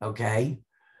 okay?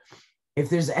 If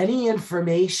there's any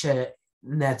information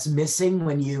that's missing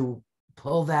when you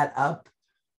pull that up,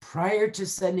 prior to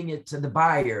sending it to the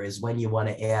buyer is when you want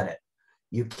to add it.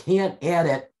 You can't add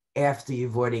it after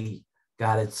you've already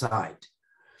got it signed.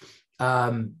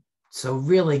 So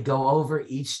really go over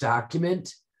each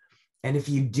document. And if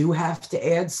you do have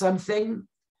to add something,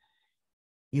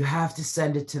 you have to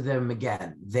send it to them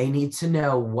again. They need to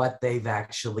know what they've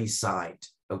actually signed,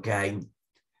 okay?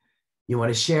 You want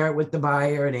to share it with the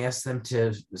buyer and ask them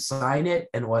to sign it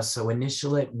and also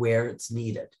initial it where it's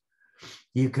needed.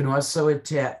 You can also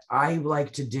I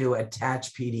like to do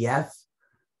attach PDF.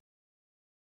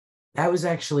 That was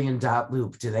actually in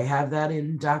 .loop. Do they have that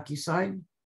in DocuSign?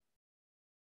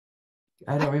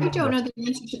 I don't remember. I don't know the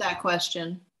answer to that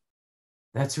question.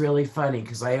 That's really funny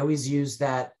because I always use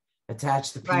that,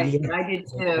 attach the PDF. Right, I did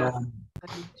too.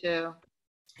 I did too.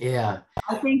 Yeah.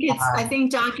 I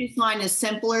think DocuSign is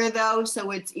simpler though,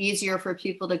 so it's easier for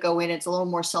people to go in. It's a little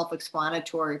more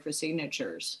self-explanatory for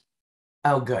signatures.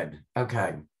 Oh, good.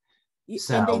 Okay.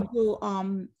 So,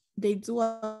 and they do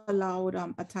allow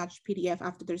attached PDF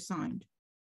after they're signed.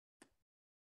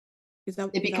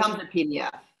 It becomes a PDF.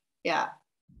 Yeah.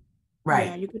 Right.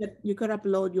 Yeah, you could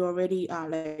upload your already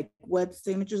like wet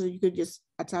signatures, or you could just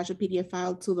attach a PDF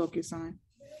file to DocuSign.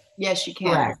 Yes, you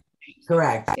can.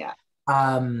 Correct. Yeah.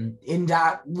 In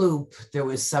 .loop, there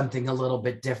was something a little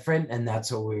bit different, and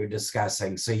that's what we were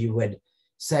discussing. So you would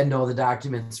send all the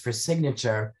documents for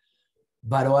signature,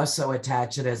 but also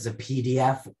attach it as a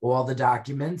PDF, all the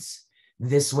documents.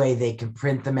 This way they can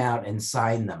print them out and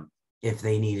sign them if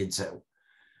they needed to,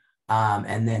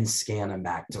 and then scan them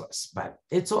back to us, but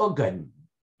it's all good.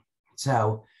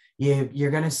 So you're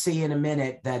gonna see in a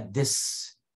minute that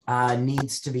this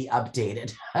needs to be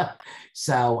updated.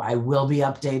 So I will be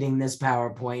updating this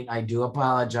PowerPoint. I do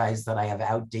apologize that I have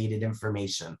outdated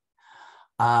information.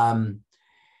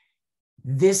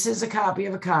 This is a copy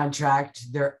of a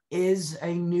contract. There is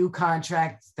a new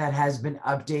contract that has been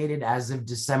updated as of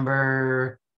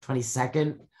December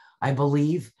 22nd, I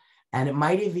believe. And it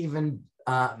might have even,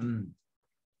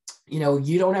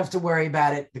 you don't have to worry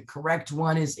about it. The correct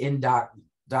one is in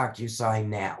DocuSign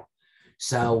now.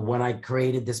 So when I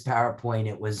created this PowerPoint,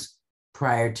 it was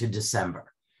prior to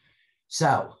December. So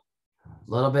a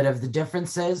little bit of the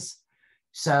differences.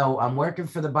 So I'm working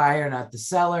for the buyer, not the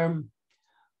seller.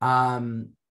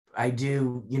 I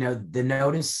do, the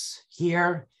notice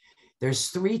here, there's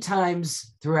 3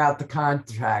 times throughout the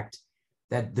contract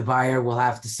that the buyer will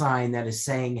have to sign that is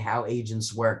saying how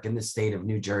agents work in the state of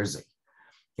New Jersey.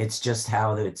 It's just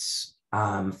how it's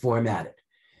formatted.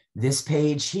 This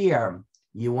page here,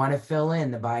 you want to fill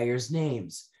in the buyer's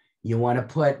names. You want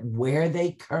to put where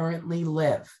they currently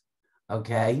live,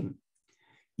 okay?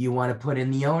 You want to put in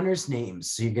the owner's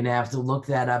names. So you're going to have to look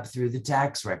that up through the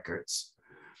tax records.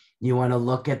 You want to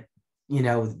look at,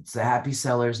 the happy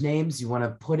sellers' names. You want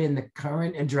to put in the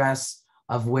current address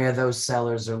of where those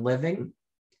sellers are living.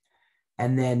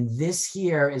 And then this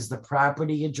here is the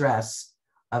property address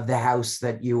of the house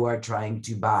that you are trying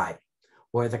to buy,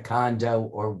 or the condo,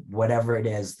 or whatever it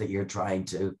is that you're trying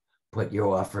to put your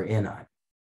offer in on.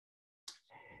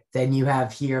 Then you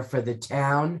have here for the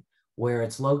town where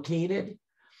it's located,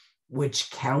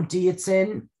 which county it's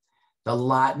in, the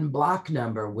lot and block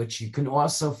number, which you can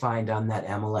also find on that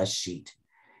MLS sheet.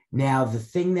 Now, the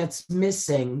thing that's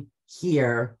missing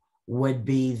here would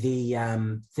be the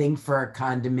thing for a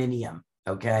condominium,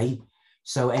 okay?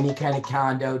 So any kind of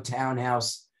condo,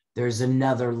 townhouse, there's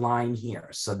another line here.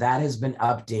 So that has been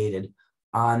updated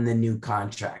on the new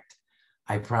contract.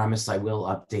 I promise I will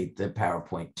update the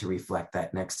PowerPoint to reflect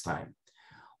that next time.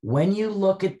 When you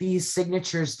look at these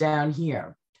signatures down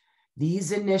here,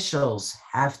 these initials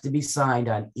have to be signed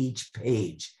on each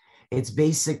page. It's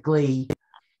basically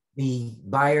the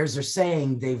buyers are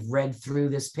saying they've read through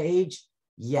this page.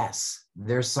 Yes,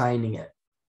 they're signing it.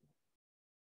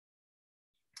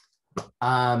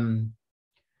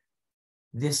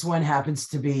 This one happens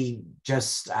to be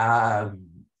just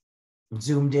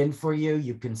zoomed in for you.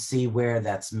 You can see where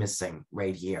that's missing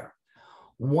right here.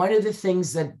 One of the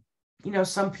things that,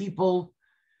 some people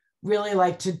really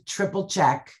like to triple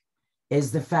check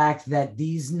is the fact that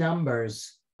these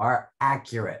numbers are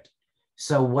accurate.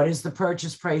 So what is the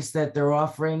purchase price that they're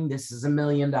offering? This is $1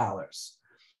 million.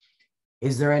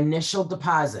 Is there initial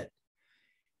deposit?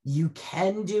 You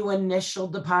can do initial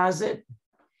deposit.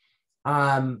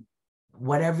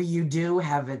 Whatever you do,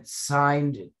 have it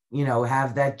signed,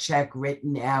 have that check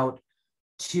written out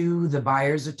to the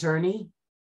buyer's attorney.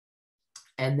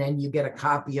 And then you get a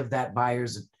copy of that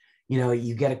buyer's,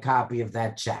 you get a copy of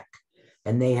that check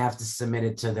and they have to submit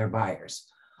it to their buyers.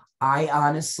 I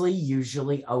honestly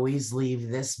usually always leave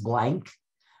this blank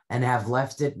and have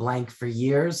left it blank for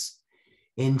years.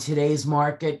 In today's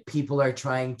market, people are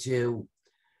trying to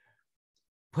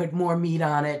put more meat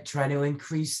on it, try to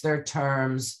increase their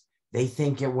terms. They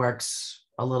think it works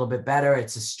a little bit better.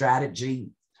 It's a strategy.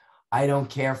 I don't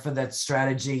care for that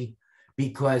strategy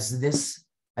because this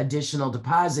additional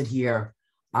deposit here,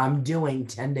 I'm doing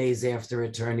 10 days after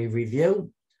attorney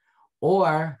review,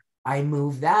 or I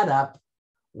move that up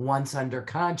once under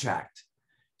contract.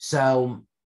 So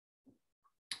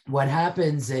what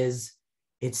happens is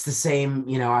it's the same,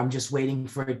 I'm just waiting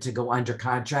for it to go under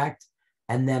contract.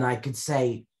 And then I could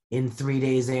say in 3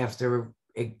 days after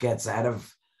it gets out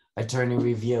of attorney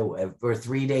review or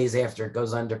 3 days after it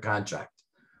goes under contract.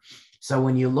 So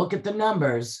when you look at the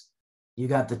numbers, you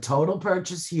got the total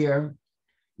purchase here,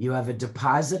 you have a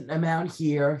deposit amount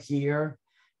here,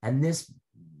 and this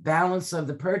balance of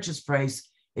the purchase price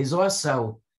is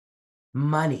also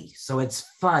money. So it's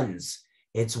funds.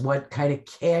 It's what kind of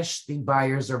cash the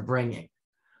buyers are bringing.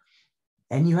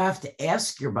 And you have to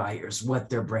ask your buyers what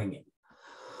they're bringing.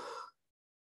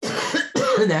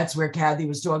 That's where Kathy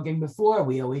was talking before.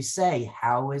 We always say,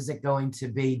 how is it going to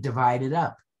be divided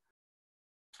up?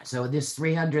 So this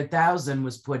 300,000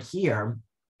 was put here.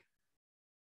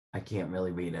 I can't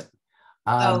really read it.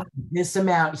 This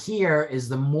amount here is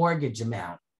the mortgage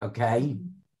amount, okay?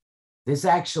 This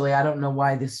actually, I don't know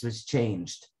why this was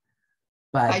changed,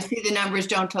 but I see the numbers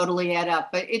don't totally add up,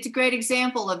 but it's a great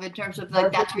example of in terms of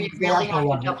like, that's where you really have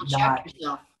to double check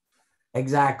yourself.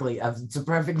 Exactly. It's a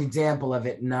perfect example of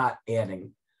it not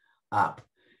adding up.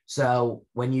 So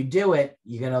when you do it,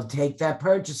 you're going to take that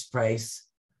purchase price,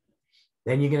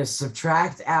 then you're going to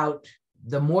subtract out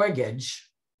the mortgage.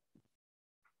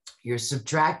 You're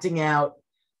subtracting out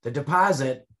the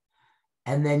deposit,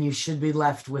 and then you should be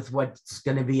left with what's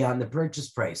going to be on the purchase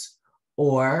price.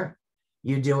 Or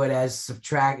you do it as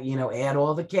subtract, add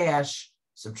all the cash,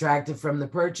 subtract it from the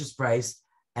purchase price,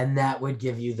 and that would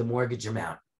give you the mortgage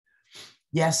amount.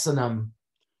 Yes, Sanam.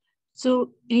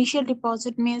 So initial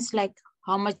deposit means like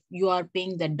how much you are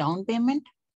paying the down payment?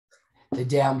 The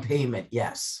down payment,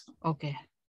 yes. Okay,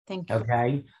 thank you.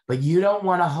 Okay, but you don't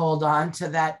want to hold on to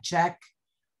that check.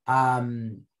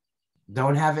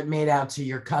 Don't have it made out to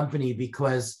your company,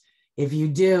 because if you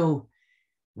do,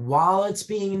 while it's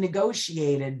being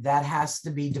negotiated, that has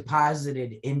to be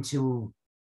deposited into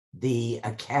the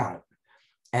account.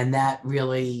 And that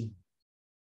really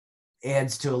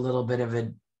adds to a little bit of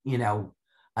a,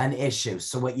 an issue.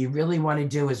 So what you really want to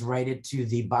do is write it to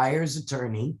the buyer's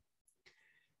attorney.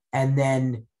 And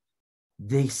then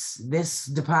this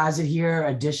deposit here,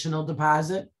 additional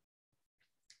deposit,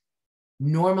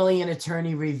 normally in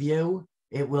attorney review,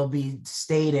 it will be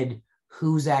stated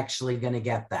who's actually going to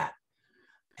get that.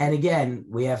 And again,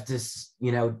 we have to,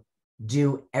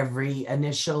 do every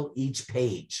initial each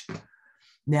page.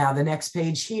 Now, the next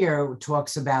page here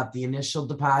talks about the initial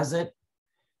deposit.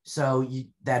 So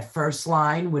that first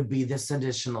line would be this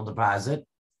additional deposit.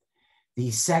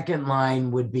 The second line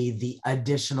would be the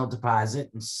additional deposit.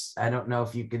 I don't know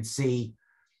if you could see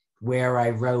where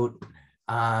I wrote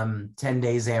 10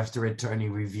 days after attorney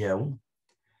review.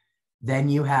 Then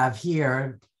you have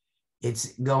here,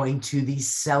 it's going to the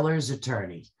seller's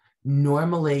attorney.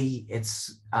 Normally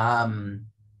it's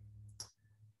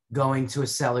going to a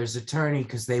seller's attorney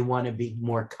because they want to be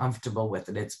more comfortable with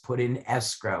it. It's put in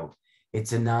escrow.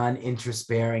 It's a non-interest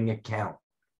bearing account.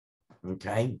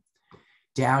 Okay.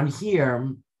 Down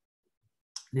here,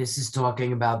 this is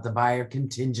talking about the buyer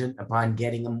contingent upon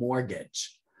getting a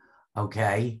mortgage.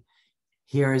 Okay.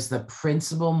 Here is the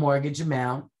principal mortgage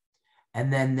amount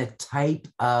and then the type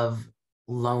of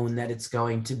loan that it's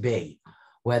going to be.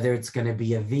 whether it's going to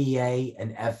be a VA,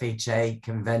 an FHA,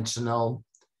 conventional.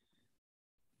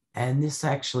 And this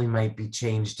actually might be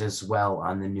changed as well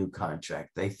on the new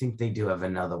contract. I think they do have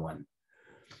another one.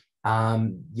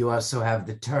 You also have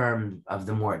the term of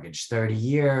the mortgage, 30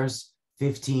 years,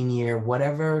 15-year,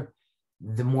 whatever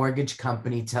the mortgage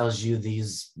company tells you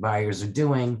these buyers are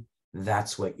doing,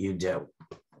 that's what you do.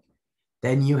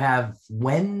 Then you have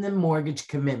when the mortgage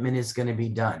commitment is going to be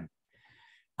done,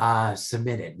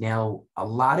 submitted. Now, a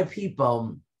lot of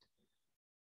people,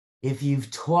 if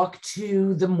you've talked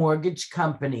to the mortgage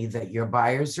company that your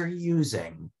buyers are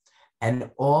using and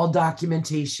all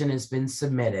documentation has been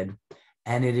submitted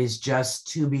and it is just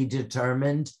to be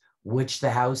determined which the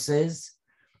house is,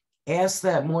 ask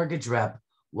that mortgage rep,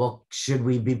 well, should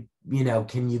we be,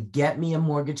 can you get me a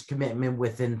mortgage commitment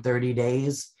within 30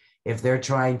 days if they're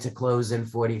trying to close in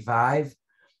 45,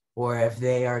 or if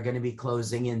they are going to be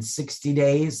closing in 60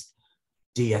 days?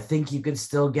 Do you think you could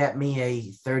still get me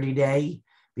a 30-day?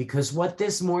 Because what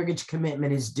this mortgage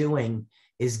commitment is doing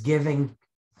is giving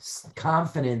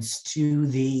confidence to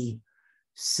the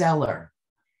seller,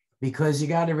 because you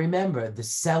got to remember the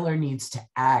seller needs to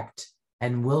act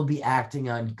and will be acting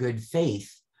on good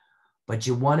faith. But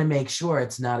you want to make sure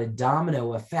it's not a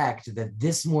domino effect that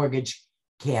this mortgage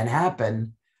can't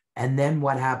happen. And then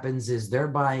what happens is they're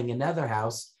buying another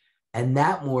house and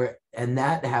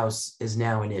that house is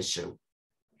now an issue.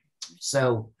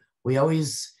 So we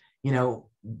always,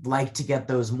 like to get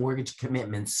those mortgage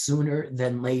commitments sooner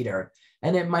than later.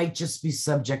 And it might just be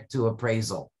subject to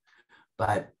appraisal,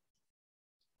 but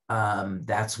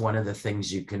that's one of the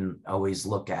things you can always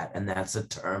look at, and that's a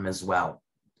term as well.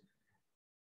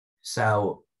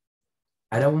 So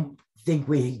I don't think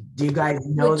do you guys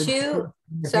know?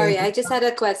 Sorry, I just had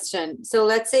a question. So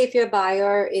let's say if your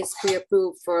buyer is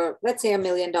pre-approved for, let's say $1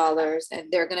 million,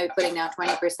 and they're going to be putting down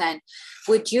 20%,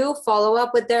 would you follow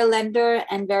up with their lender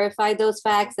and verify those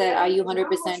facts? That are you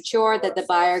 100% sure that the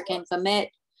buyer can commit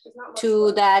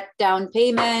to that down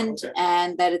payment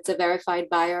and that it's a verified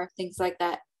buyer, things like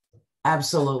that?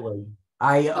 Absolutely.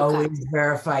 I always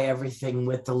verify everything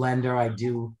with the lender. I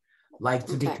do like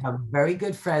to become very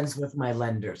good friends with my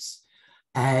lenders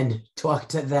and talk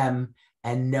to them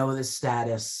and know the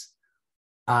status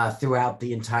throughout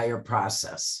the entire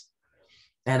process.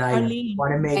 And I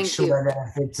want to make sure that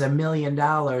if it's $1 million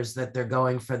that they're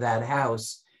going for that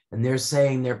house and they're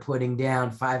saying they're putting down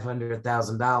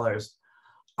 $500,000,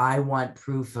 I want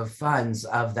proof of funds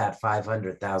of that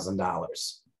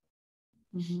 $500,000.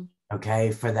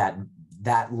 Okay, for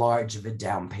that large of a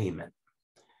down payment.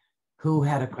 Who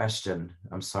had a question?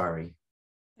 I'm sorry.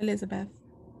 Elizabeth.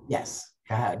 Yes,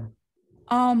 go ahead.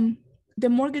 The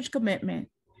mortgage commitment,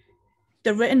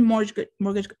 the written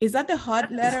mortgage, is that the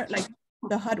HUD letter, like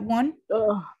the HUD one?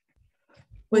 Or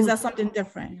is that something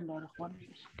different?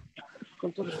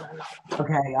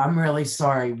 Okay, I'm really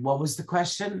sorry. What was the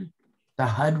question? The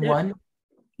HUD one?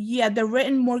 Yeah, the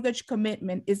written mortgage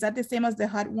commitment, is that the same as the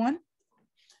HUD one?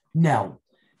 No.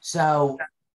 So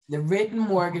the written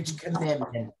mortgage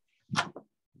commitment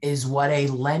is what a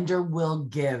lender will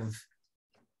give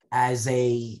as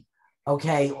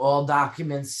all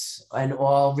documents and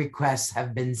all requests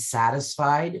have been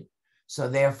satisfied. So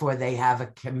therefore they have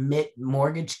a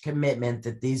mortgage commitment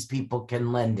that these people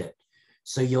can lend it.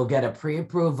 So you'll get a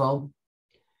pre-approval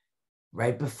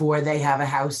right before they have a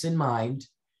house in mind.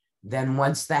 Then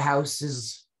once the house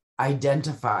is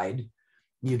identified,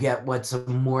 you get what's a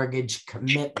mortgage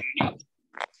commitment.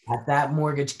 At that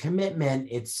mortgage commitment,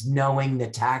 it's knowing the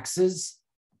taxes,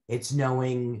 it's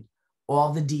knowing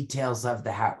all the details of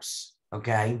the house,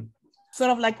 okay?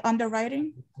 Sort of like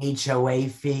underwriting? HOA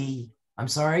fee, I'm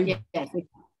sorry? Yes.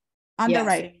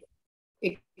 Underwriting.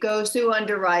 Yes. It goes through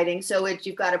underwriting. So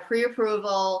you've got a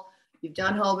pre-approval, you've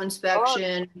done home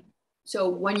inspection. So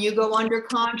when you go under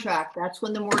contract, that's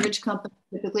when the mortgage company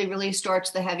typically really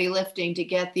starts the heavy lifting to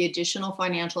get the additional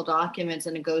financial documents,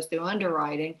 and it goes through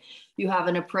underwriting. You have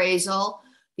an appraisal.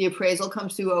 The appraisal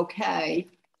comes through okay.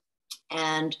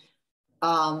 And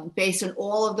based on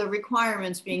all of the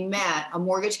requirements being met, a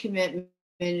mortgage commitment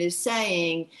is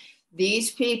saying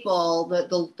these people,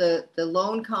 the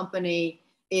loan company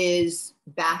is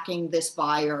backing this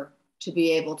buyer to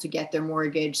be able to get their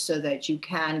mortgage so that you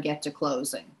can get to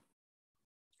closing.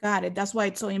 Got it. That's why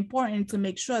it's so important to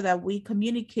make sure that we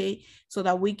communicate so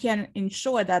that we can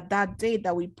ensure that that date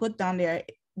that we put down there,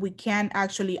 we can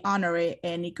actually honor it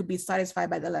and it could be satisfied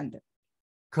by the lender.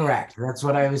 Correct. That's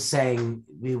what I was saying.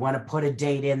 We want to put a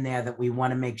date in there that we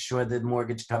want to make sure the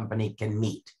mortgage company can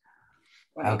meet.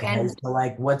 Right. Okay. And so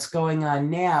like what's going on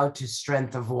now to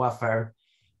strength of offer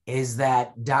is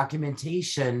that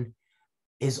documentation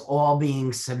is all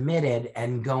being submitted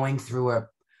and going through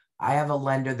I have a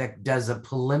lender that does a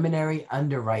preliminary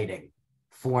underwriting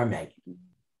for me.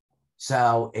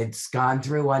 So it's gone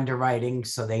through underwriting,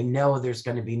 so they know there's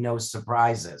going to be no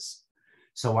surprises.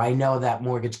 So I know that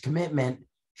mortgage commitment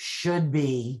should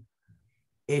be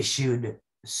issued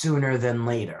sooner than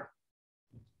later.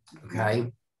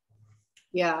 Okay.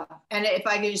 Yeah, and if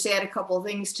I could just add a couple of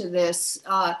things to this,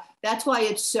 that's why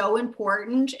it's so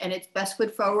important, and it's best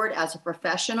foot forward as a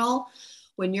professional.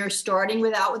 When you're starting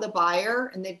with a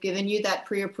buyer and they've given you that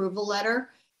pre-approval letter,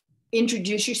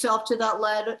 introduce yourself to that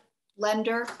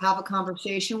lender, have a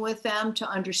conversation with them to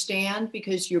understand,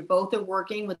 because you're both are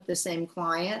working with the same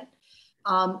client.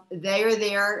 They are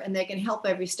there and they can help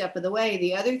every step of the way.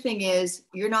 The other thing is,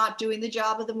 you're not doing the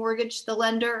job of the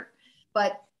lender,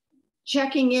 but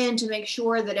checking in to make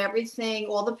sure that everything,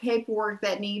 all the paperwork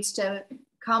that needs to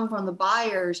come from the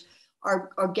buyers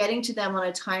are getting to them on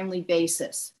a timely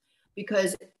basis,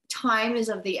 because time is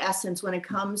of the essence when it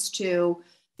comes to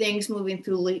things moving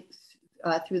through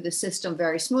the system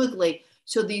very smoothly,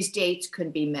 so these dates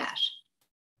could be met.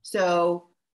 So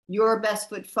your best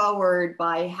foot forward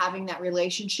by having that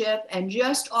relationship and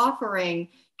just offering,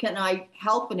 can I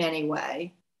help in any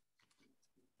way,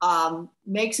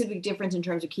 makes a big difference in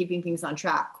terms of keeping things on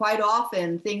track. Quite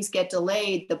often things get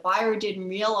delayed. The buyer didn't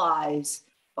realize,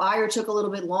 buyer took a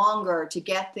little bit longer to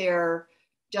get their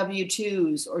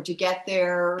W-2s or to get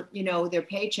their, their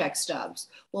paycheck stubs.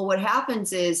 Well, what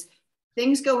happens is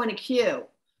things go in a queue.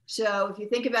 So if you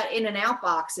think about in and out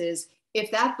boxes, if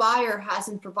that buyer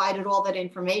hasn't provided all that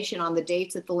information on the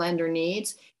dates that the lender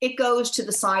needs, it goes to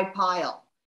the side pile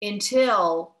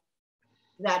until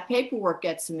that paperwork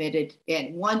gets submitted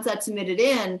in. Once that's submitted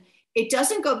in, it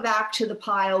doesn't go back to the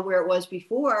pile where it was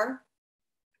before.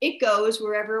 It goes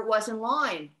wherever it was in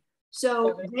line.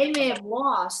 So they may have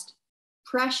lost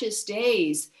precious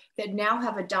days that now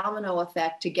have a domino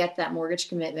effect to get that mortgage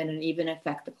commitment and even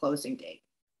affect the closing date.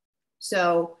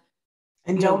 So,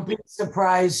 and don't be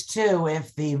surprised too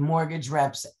if the mortgage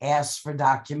reps ask for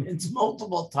documents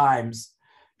multiple times,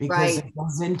 because it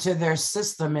goes into their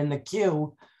system in the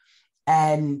queue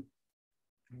and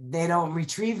they don't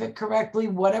retrieve it correctly,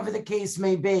 whatever the case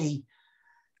may be.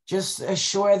 Just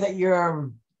assure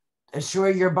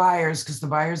your buyers, because the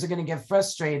buyers are going to get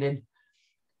frustrated,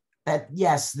 that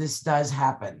yes, this does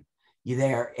happen.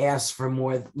 They're asked for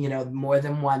more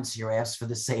than once. You're asked for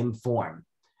the same form.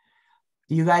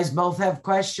 Do you guys both have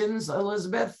questions,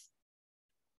 Elizabeth?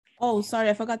 Oh, sorry,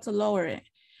 I forgot to lower it.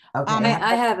 Okay.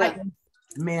 I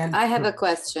have a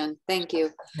question. Thank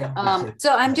you.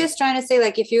 So I'm just trying to say,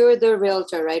 like, if you're the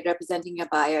realtor, right, representing your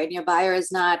buyer, and your buyer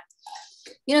is not,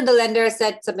 the lender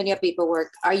said submit your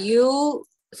paperwork, are you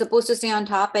supposed to stay on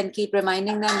top and keep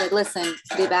reminding them that, listen,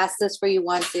 they've asked this for you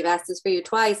once, they've asked this for you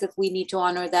twice. If we need to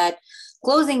honor that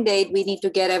closing date, we need to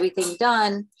get everything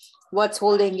done. What's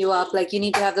holding you up? Like, you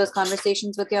need to have those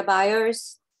conversations with your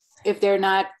buyers if they're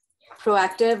not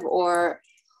proactive, or?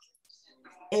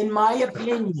 In my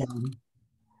opinion,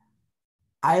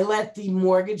 I let the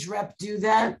mortgage rep do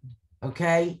that,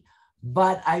 okay?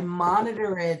 But I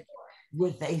monitor it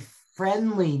with a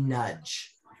friendly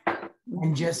nudge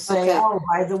and just say, oh,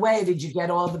 by the way, did you get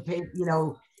all the paper?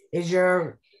 Is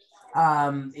your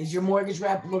mortgage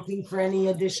rep looking for any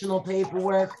additional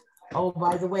paperwork? Oh,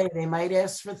 by the way, they might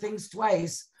ask for things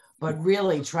twice, but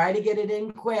really try to get it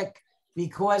in quick,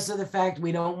 because of the fact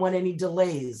we don't want any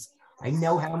delays. I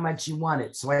know how much you want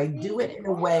it. So I do it in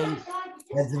a way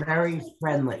that's very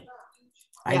friendly.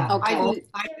 Yeah, I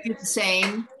do the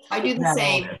same. I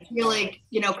feel like,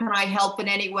 can I help in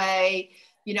any way?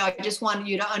 I just want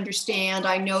you to understand.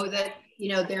 I know that,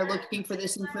 they're looking for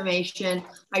this information.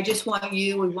 I just want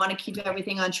we want to keep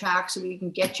everything on track so we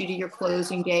can get you to your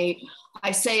closing date.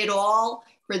 I say it all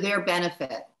for their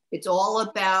benefit. It's all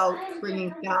about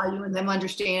bringing value and them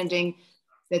understanding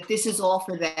that this is all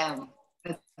for them.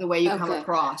 That's the way you come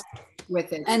across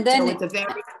with it. And then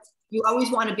you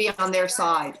always want to be on their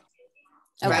side,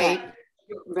 right?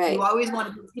 Right. You always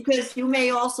want to, because you may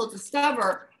also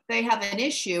discover they have an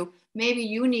issue. Maybe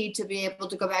you need to be able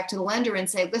to go back to the lender and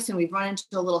say, listen, we've run into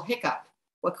a little hiccup.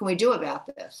 What can we do about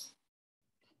this?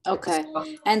 Okay.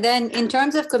 And then in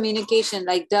terms of communication,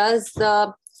 like,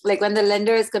 when the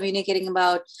lender is communicating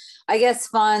about, I guess,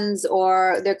 funds,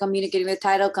 or they're communicating with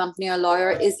title company or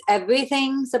lawyer, is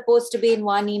everything supposed to be in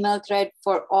one email thread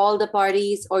for all the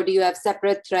parties, or do you have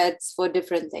separate threads for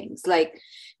different things? Like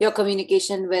your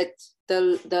communication with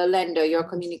the lender, your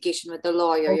communication with the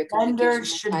lawyer, your lender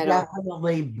should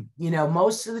definitely,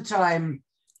 most of the time,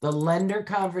 the lender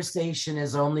conversation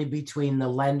is only between the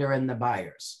lender and the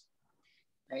buyers.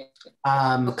 Right.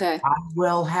 I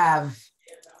will have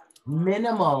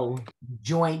minimal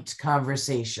joint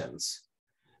conversations.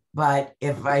 But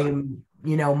if I,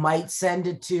 might send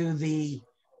it to the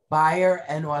buyer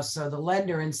and also the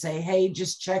lender and say, hey,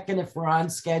 just checking if we're on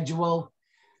schedule.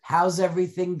 How's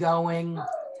everything going?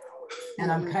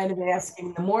 And I'm kind of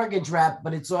asking the mortgage rep,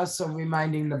 but it's also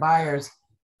reminding the buyers,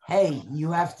 hey,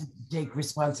 you have to take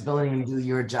responsibility and do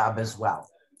your job as well.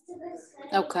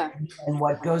 Okay. And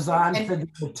what goes on for the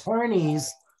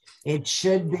attorneys, it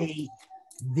should be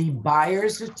the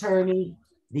buyer's attorney,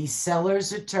 the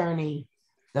seller's attorney,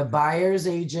 the buyer's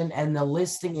agent, and the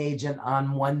listing agent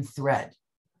on one thread.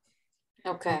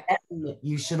 Okay. And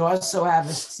you should also have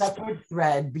a separate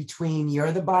thread between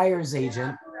you're the buyer's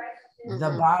agent,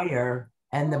 the buyer,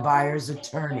 and the buyer's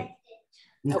attorney.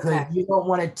 Because you don't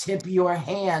want to tip your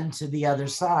hand to the other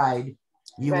side.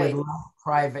 You would love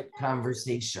private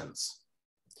conversations.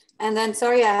 And then,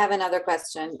 sorry, I have another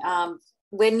question.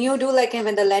 When you do, like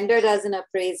when the lender does an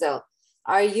appraisal,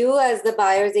 are you as the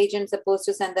buyer's agent supposed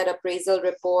to send that appraisal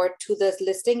report to the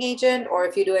listing agent? Or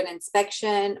if you do an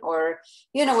inspection or,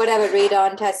 whatever,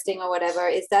 radon testing or whatever,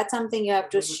 is that something you have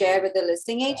to share with the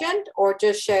listing agent or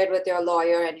just share it with your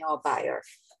lawyer and your buyer?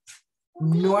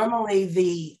 Normally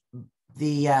the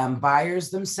buyers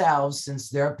themselves, since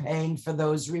they're paying for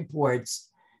those reports,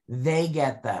 they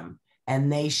get them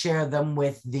and they share them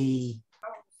with the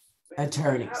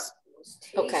attorneys.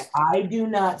 Okay. I do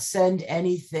not send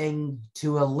anything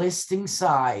to a listing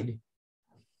side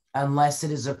unless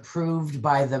it is approved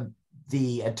by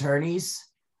the attorneys.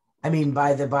 I mean,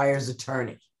 by the buyer's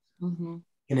attorney. I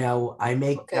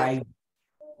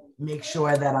make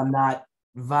sure that I'm not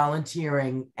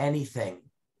volunteering anything.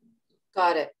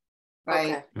 Got it.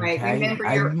 Right. Okay. Right. Okay? Remember,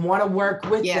 I want to work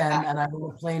with Yeah. them and I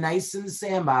want to play nice in the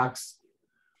sandbox.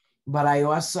 But I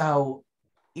also,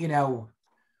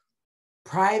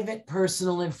 private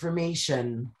personal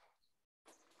information,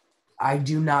 I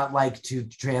do not like to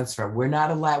transfer. We're not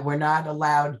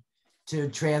allowed to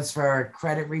transfer a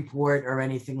credit report or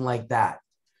anything like that.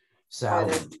 So,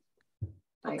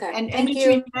 Okay. And Thank just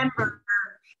you. remember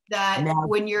that Now-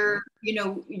 when you're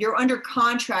under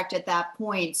contract at that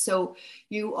point, so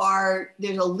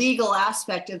there's a legal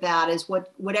aspect of that is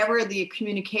whatever the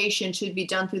communication should be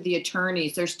done through the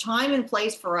attorneys. There's time and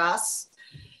place for us,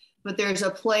 but there's a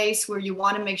place where you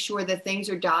want to make sure that things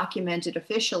are documented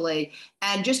officially.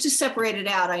 And just to separate it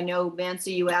out, I know,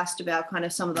 Nancy, you asked about kind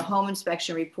of some of the home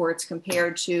inspection reports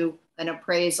compared to an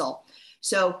appraisal.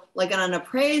 So like on an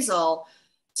appraisal,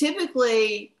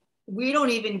 typically we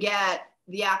don't even get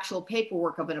the actual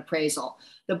paperwork of an appraisal.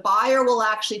 The buyer will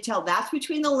actually tell, that's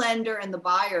between the lender and the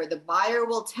buyer. The buyer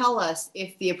will tell us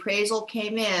if the appraisal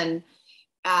came in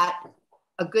at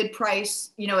a good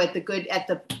price, at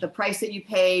the price that you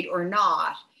paid or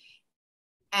not.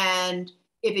 And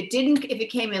if it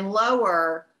came in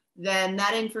lower, then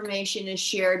that information is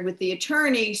shared with the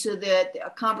attorney so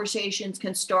that conversations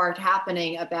can start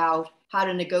happening about how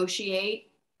to negotiate,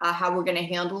 how we're going to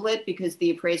handle it because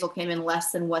the appraisal came in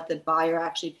less than what the buyer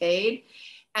actually paid.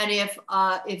 And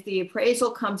if the appraisal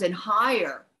comes in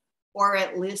higher or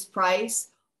at list price,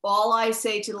 all I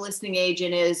say to the listing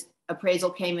agent is appraisal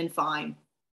came in fine.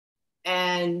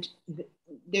 And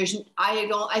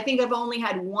I think I've only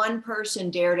had one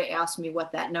person dare to ask me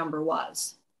what that number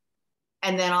was.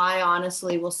 And then I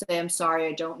honestly will say, I'm sorry,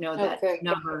 I don't know that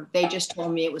number. They just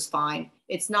told me it was fine.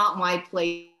 It's not my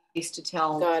place to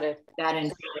tell that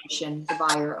information. The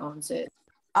buyer owns it.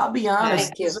 I'll be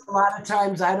honest, there's a lot of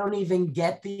times I don't even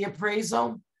get the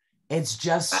appraisal. It's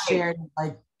just shared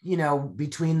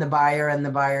between the buyer and the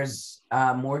buyer's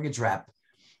mortgage rep.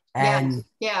 And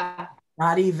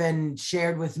not even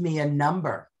shared with me a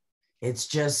number. It's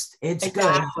just, it's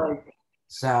good.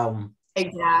 So.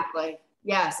 Exactly.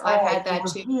 Yes, I've had that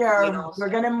too. We're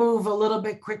going to move a little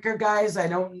bit quicker, guys. I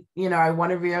don't, I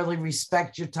want to really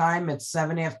respect your time. It's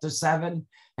 7 after 7.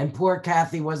 And poor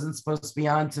Kathy wasn't supposed to be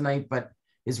on tonight, but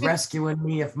is rescuing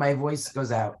me if my voice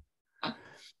goes out. I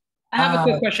have a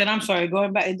quick question. I'm sorry,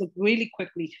 going back really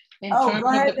quickly. In terms of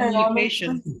the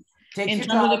communication. In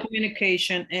terms of the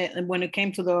communication, and when it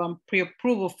came to the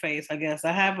pre-approval phase, I guess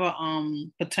I have a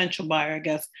potential buyer, I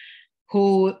guess,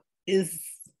 who is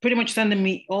pretty much sending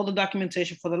me all the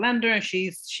documentation for the lender, and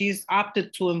she's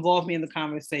opted to involve me in the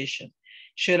conversation.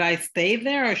 Should I stay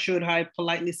there, or should I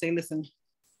politely say, "Listen,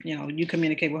 you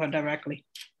communicate with her directly"?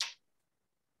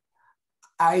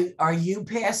 Are you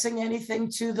passing anything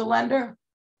to the lender?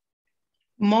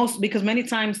 Because many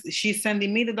times she's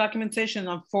sending me the documentation, and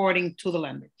I'm forwarding to the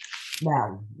lender.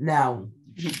 No.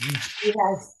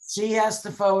 She has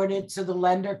to forward it to the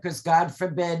lender because God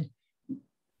forbid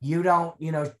you don't,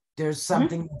 there's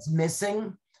something that's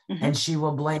missing and she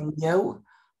will blame you.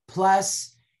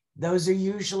 Plus, those are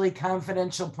usually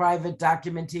confidential private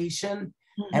documentation,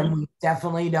 and we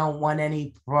definitely don't want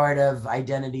any part of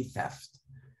identity theft.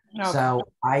 Okay. So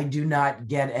I do not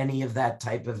get any of that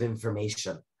type of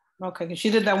information. Okay, she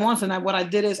did that once, and what I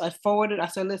did is I forwarded. I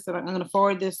said, "Listen, I'm going to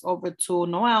forward this over to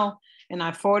Noelle," and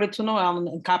I forwarded to Noelle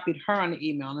and copied her on the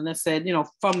email, and I said, "You know,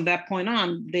 from that point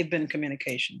on, they've been in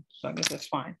communication." So I guess that's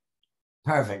fine.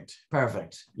 Perfect.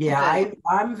 Yeah, okay.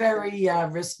 I'm very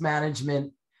risk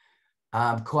management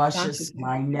cautious.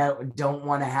 I don't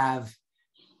want to have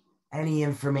any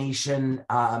information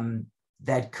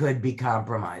that could be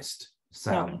compromised.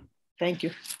 So thank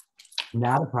you.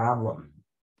 Not a problem.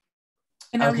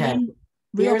 And okay.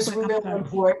 Here's real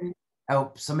important.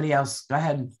 Oh, somebody else. Go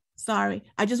ahead. Sorry.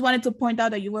 I just wanted to point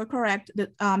out that you were correct.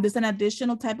 That there's an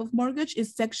additional type of mortgage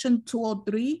is section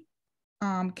 203.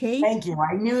 K. Thank you.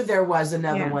 I knew there was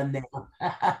another one there.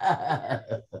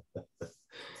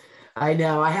 I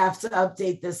know. I have to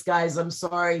update this, guys. I'm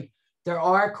sorry. There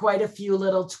are quite a few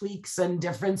little tweaks and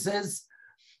differences.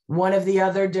 One of the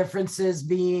other differences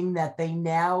being that they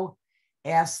now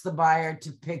ask the buyer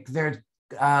to pick their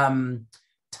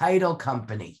title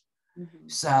company. Mm-hmm.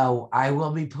 So I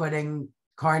will be putting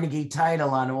Carnegie Title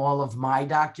on all of my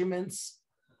documents.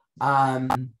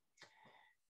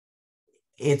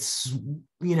 It's,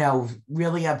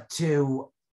 really up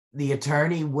to the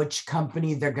attorney which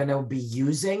company they're going to be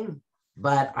using,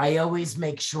 but I always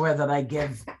make sure that I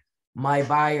give my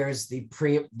buyers the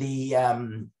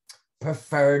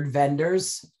preferred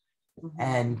vendors,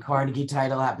 and Carnegie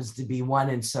Title happens to be one,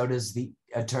 and so does the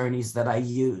attorneys that I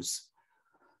use.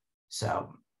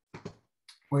 So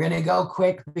we're going to go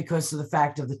quick because of the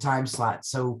fact of the time slot.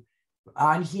 So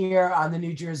on here on the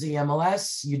New Jersey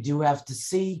MLS, you do have to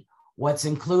see what's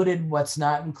included, what's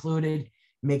not included.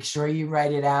 Make sure you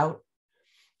write it out.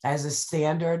 As a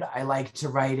standard, I like to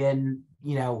write in,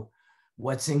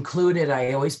 what's included.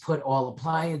 I always put all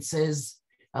appliances,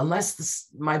 unless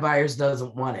my buyers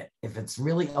doesn't want it. If it's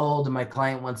really old and my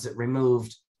client wants it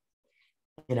removed,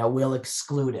 we'll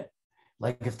exclude it.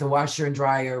 Like if the washer and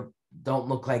dryer don't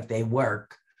look like they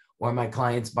work, or my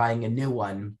client's buying a new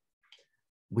one,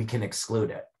 we can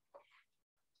exclude it.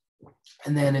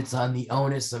 And then it's on the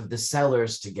onus of the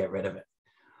sellers to get rid of it.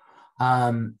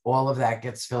 All of that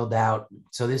gets filled out.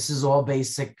 So this is all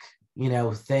basic,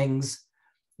 things.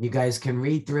 You guys can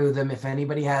read through them. If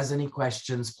anybody has any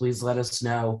questions, please let us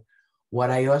know.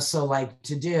 What I also like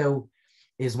to do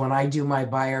is when I do my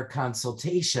buyer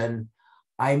consultation,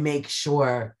 I make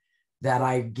sure that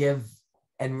I give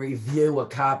and review a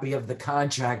copy of the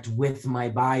contract with my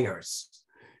buyers.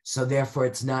 So therefore,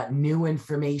 it's not new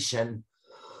information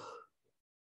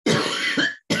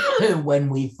when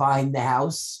we find the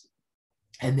house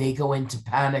and they go into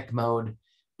panic mode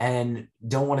and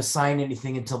don't want to sign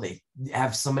anything until they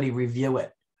have somebody review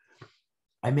it.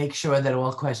 I make sure that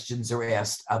all questions are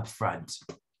asked up front.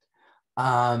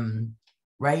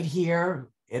 Right here,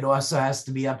 it also has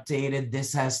to be updated.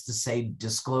 This has to say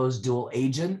disclose dual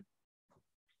agent.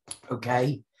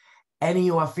 Okay. Any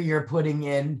offer you're putting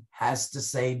in has to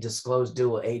say disclose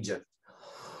dual agent.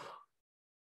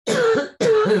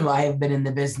 I have been in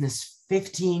the business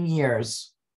 15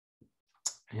 years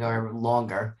or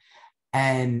longer.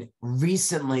 And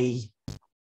recently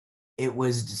it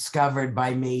was discovered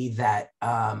by me that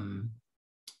I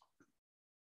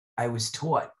was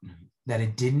taught that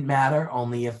it didn't matter,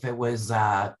 only if it was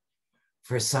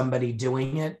for somebody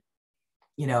doing it,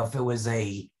 if it was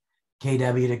a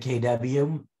KW to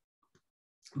KW.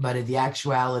 But the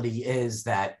actuality is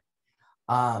that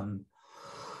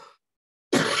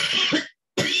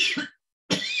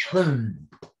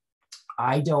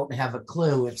I don't have a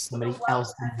clue if somebody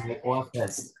else in my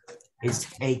office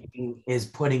is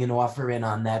putting an offer in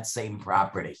on that same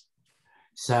property.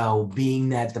 So being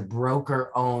that the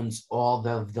broker owns all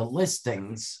of the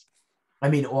listings,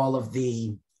 all of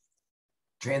the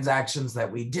transactions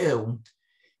that we do,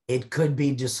 it could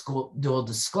be dual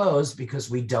disclosed because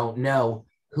we don't know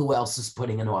who else is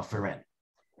putting an offer in.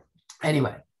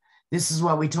 Anyway, this is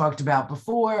what we talked about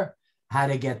before, how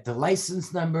to get the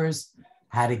license numbers,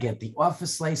 how to get the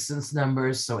office license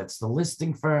numbers. So it's the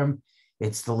listing firm,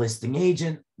 it's the listing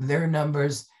agent, their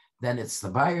numbers, then it's the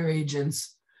buyer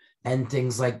agents and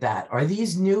things like that. Are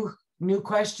these new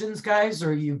questions, guys,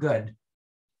 or are you good?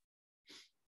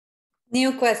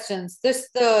 New questions.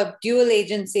 Just the dual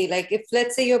agency. Like if,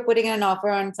 let's say you're putting an offer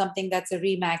on something that's a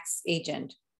RE/MAX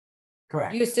agent.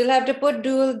 Correct. You still have to put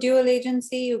dual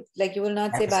agency. You will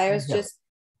not say buyers just.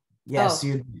 Yes,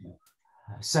 you do.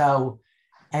 So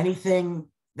anything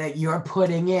that you're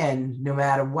putting in, no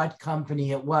matter what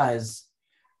company it was,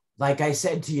 like I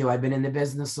said to you, I've been in the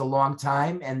business a long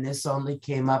time, and this only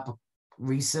came up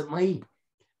recently.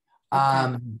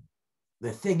 Okay.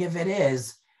 The thing of it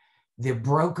is, the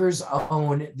brokers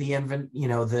own the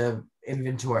the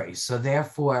inventory. So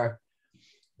therefore,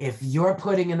 if you're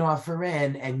putting an offer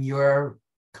in and your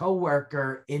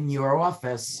coworker in your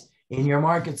office, in your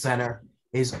market center,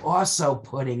 is also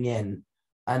putting in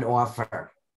an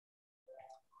offer,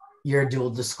 you're dual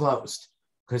disclosed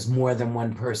because more than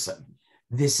one person.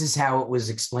 This is how it was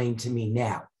explained to me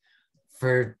now.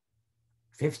 For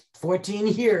 14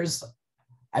 years,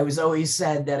 I was always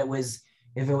said that it was,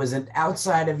 if it was an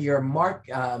outside of your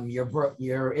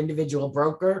your individual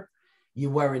broker, you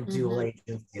weren't dual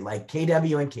agency. Like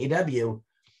KW and KW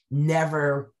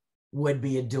never would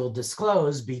be a dual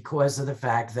disclose because of the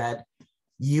fact that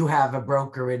you have a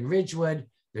broker in Ridgewood,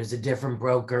 there's a different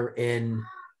broker in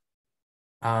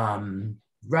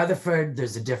Rutherford,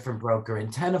 there's a different broker in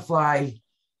Tenafly.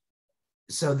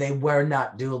 So they were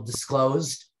not dual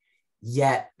disclosed,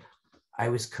 yet I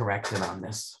was corrected on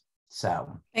this.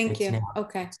 So thank you. now.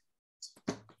 Okay.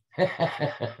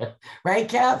 Right,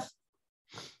 Kev?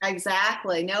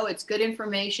 Exactly. No, it's good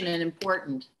information and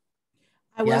important.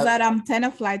 I was at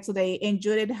Tenafly today, and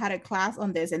Judith had a class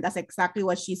on this, and that's exactly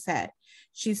what she said.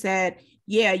 She said,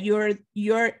 yeah, you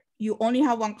only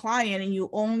have one client and you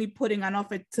only putting an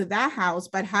offer to that house,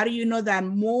 but how do you know that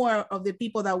more of the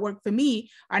people that work for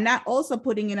me are not also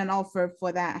putting in an offer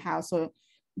for that house? So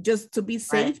just to be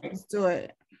safe, let's do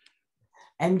it.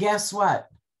 And guess what?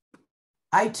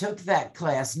 I took that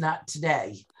class, not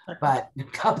today, but a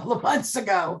couple of months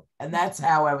ago. And that's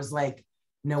how I was like,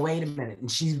 no, wait a minute. And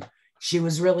she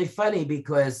was really funny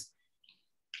because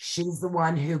she's the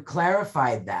one who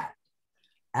clarified that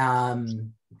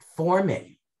for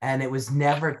me. And it was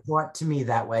never taught to me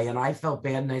that way. And I felt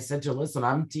bad. And I said to her, listen,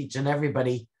 I'm teaching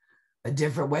everybody a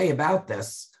different way about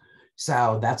this.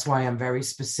 So that's why I'm very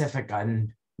specific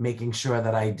on making sure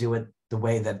that I do it the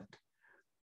way that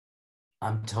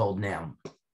I'm told now.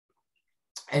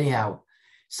 Anyhow,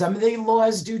 some of the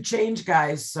laws do change,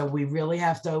 guys. So we really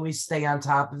have to always stay on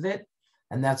top of it.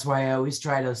 And that's why I always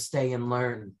try to stay and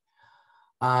learn.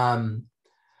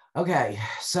 Okay,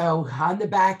 so on the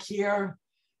back here,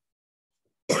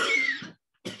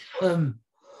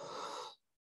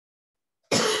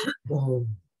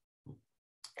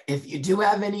 if you do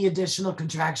have any additional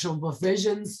contractual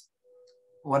provisions,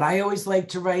 what I always like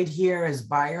to write here is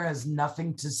buyer has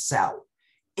nothing to sell.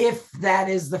 If that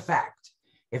is the fact,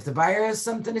 if the buyer has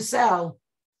something to sell,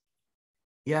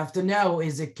 you have to know,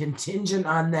 is it contingent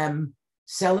on them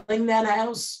selling that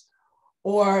house,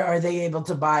 or are they able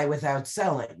to buy without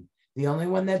selling? The only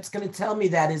one that's going to tell me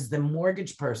that is the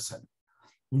mortgage person,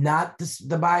 not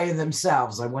the buyer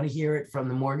themselves. I want to hear it from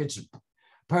the mortgage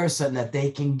person that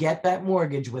they can get that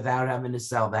mortgage without having to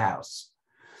sell the house.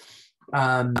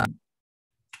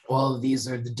 All of these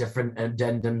are the different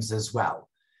addendums as well.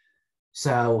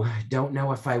 So don't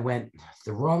know if I went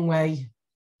the wrong way.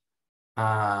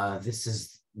 This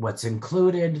is what's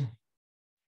included.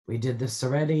 We did this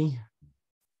already.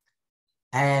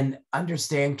 And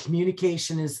understand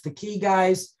communication is the key,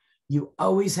 guys. You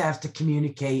always have to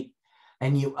communicate,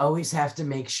 and you always have to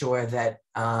make sure that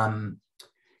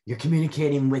you're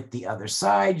communicating with the other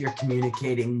side, you're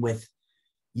communicating with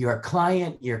your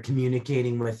client, you're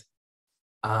communicating with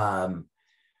the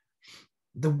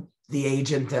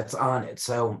agent that's on it.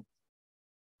 So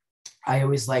I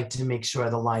always like to make sure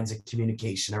the lines of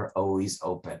communication are always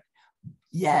open.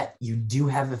 Yet you do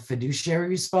have a fiduciary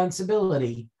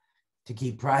responsibility to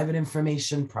keep private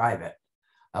information private,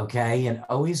 okay? And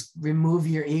always remove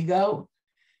your ego.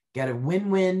 Get a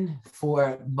win-win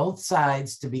for both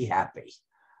sides to be happy,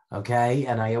 okay?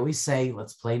 And I always say,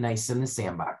 let's play nice in the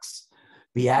sandbox.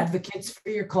 Be advocates for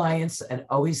your clients and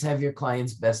always have your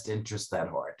client's best interest at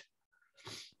heart,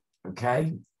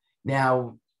 okay?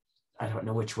 Now, I don't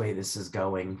know which way this is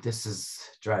going. This is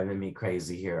driving me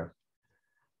crazy here.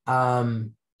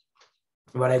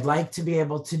 What I'd like to be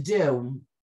able to do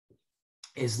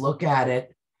is look at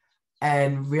it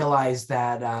and realize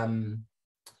that I'm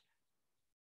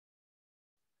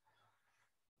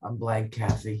blank,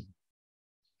 Kathy.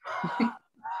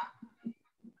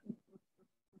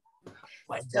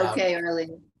 It's okay,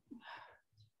 Arlene.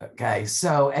 Okay,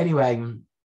 so anyway,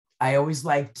 I always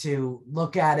like to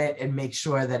look at it and make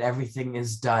sure that everything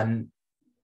is done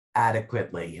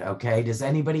adequately, okay? Does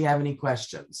anybody have any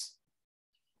questions?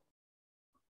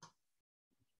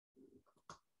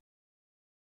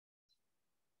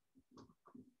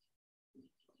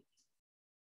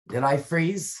 Did I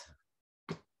freeze?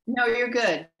 No, you're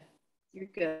good. You're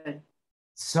good.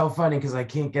 So funny because I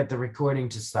can't get the recording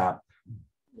to stop.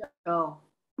 Oh.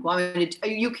 Want me to,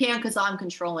 you can because I'm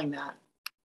controlling that.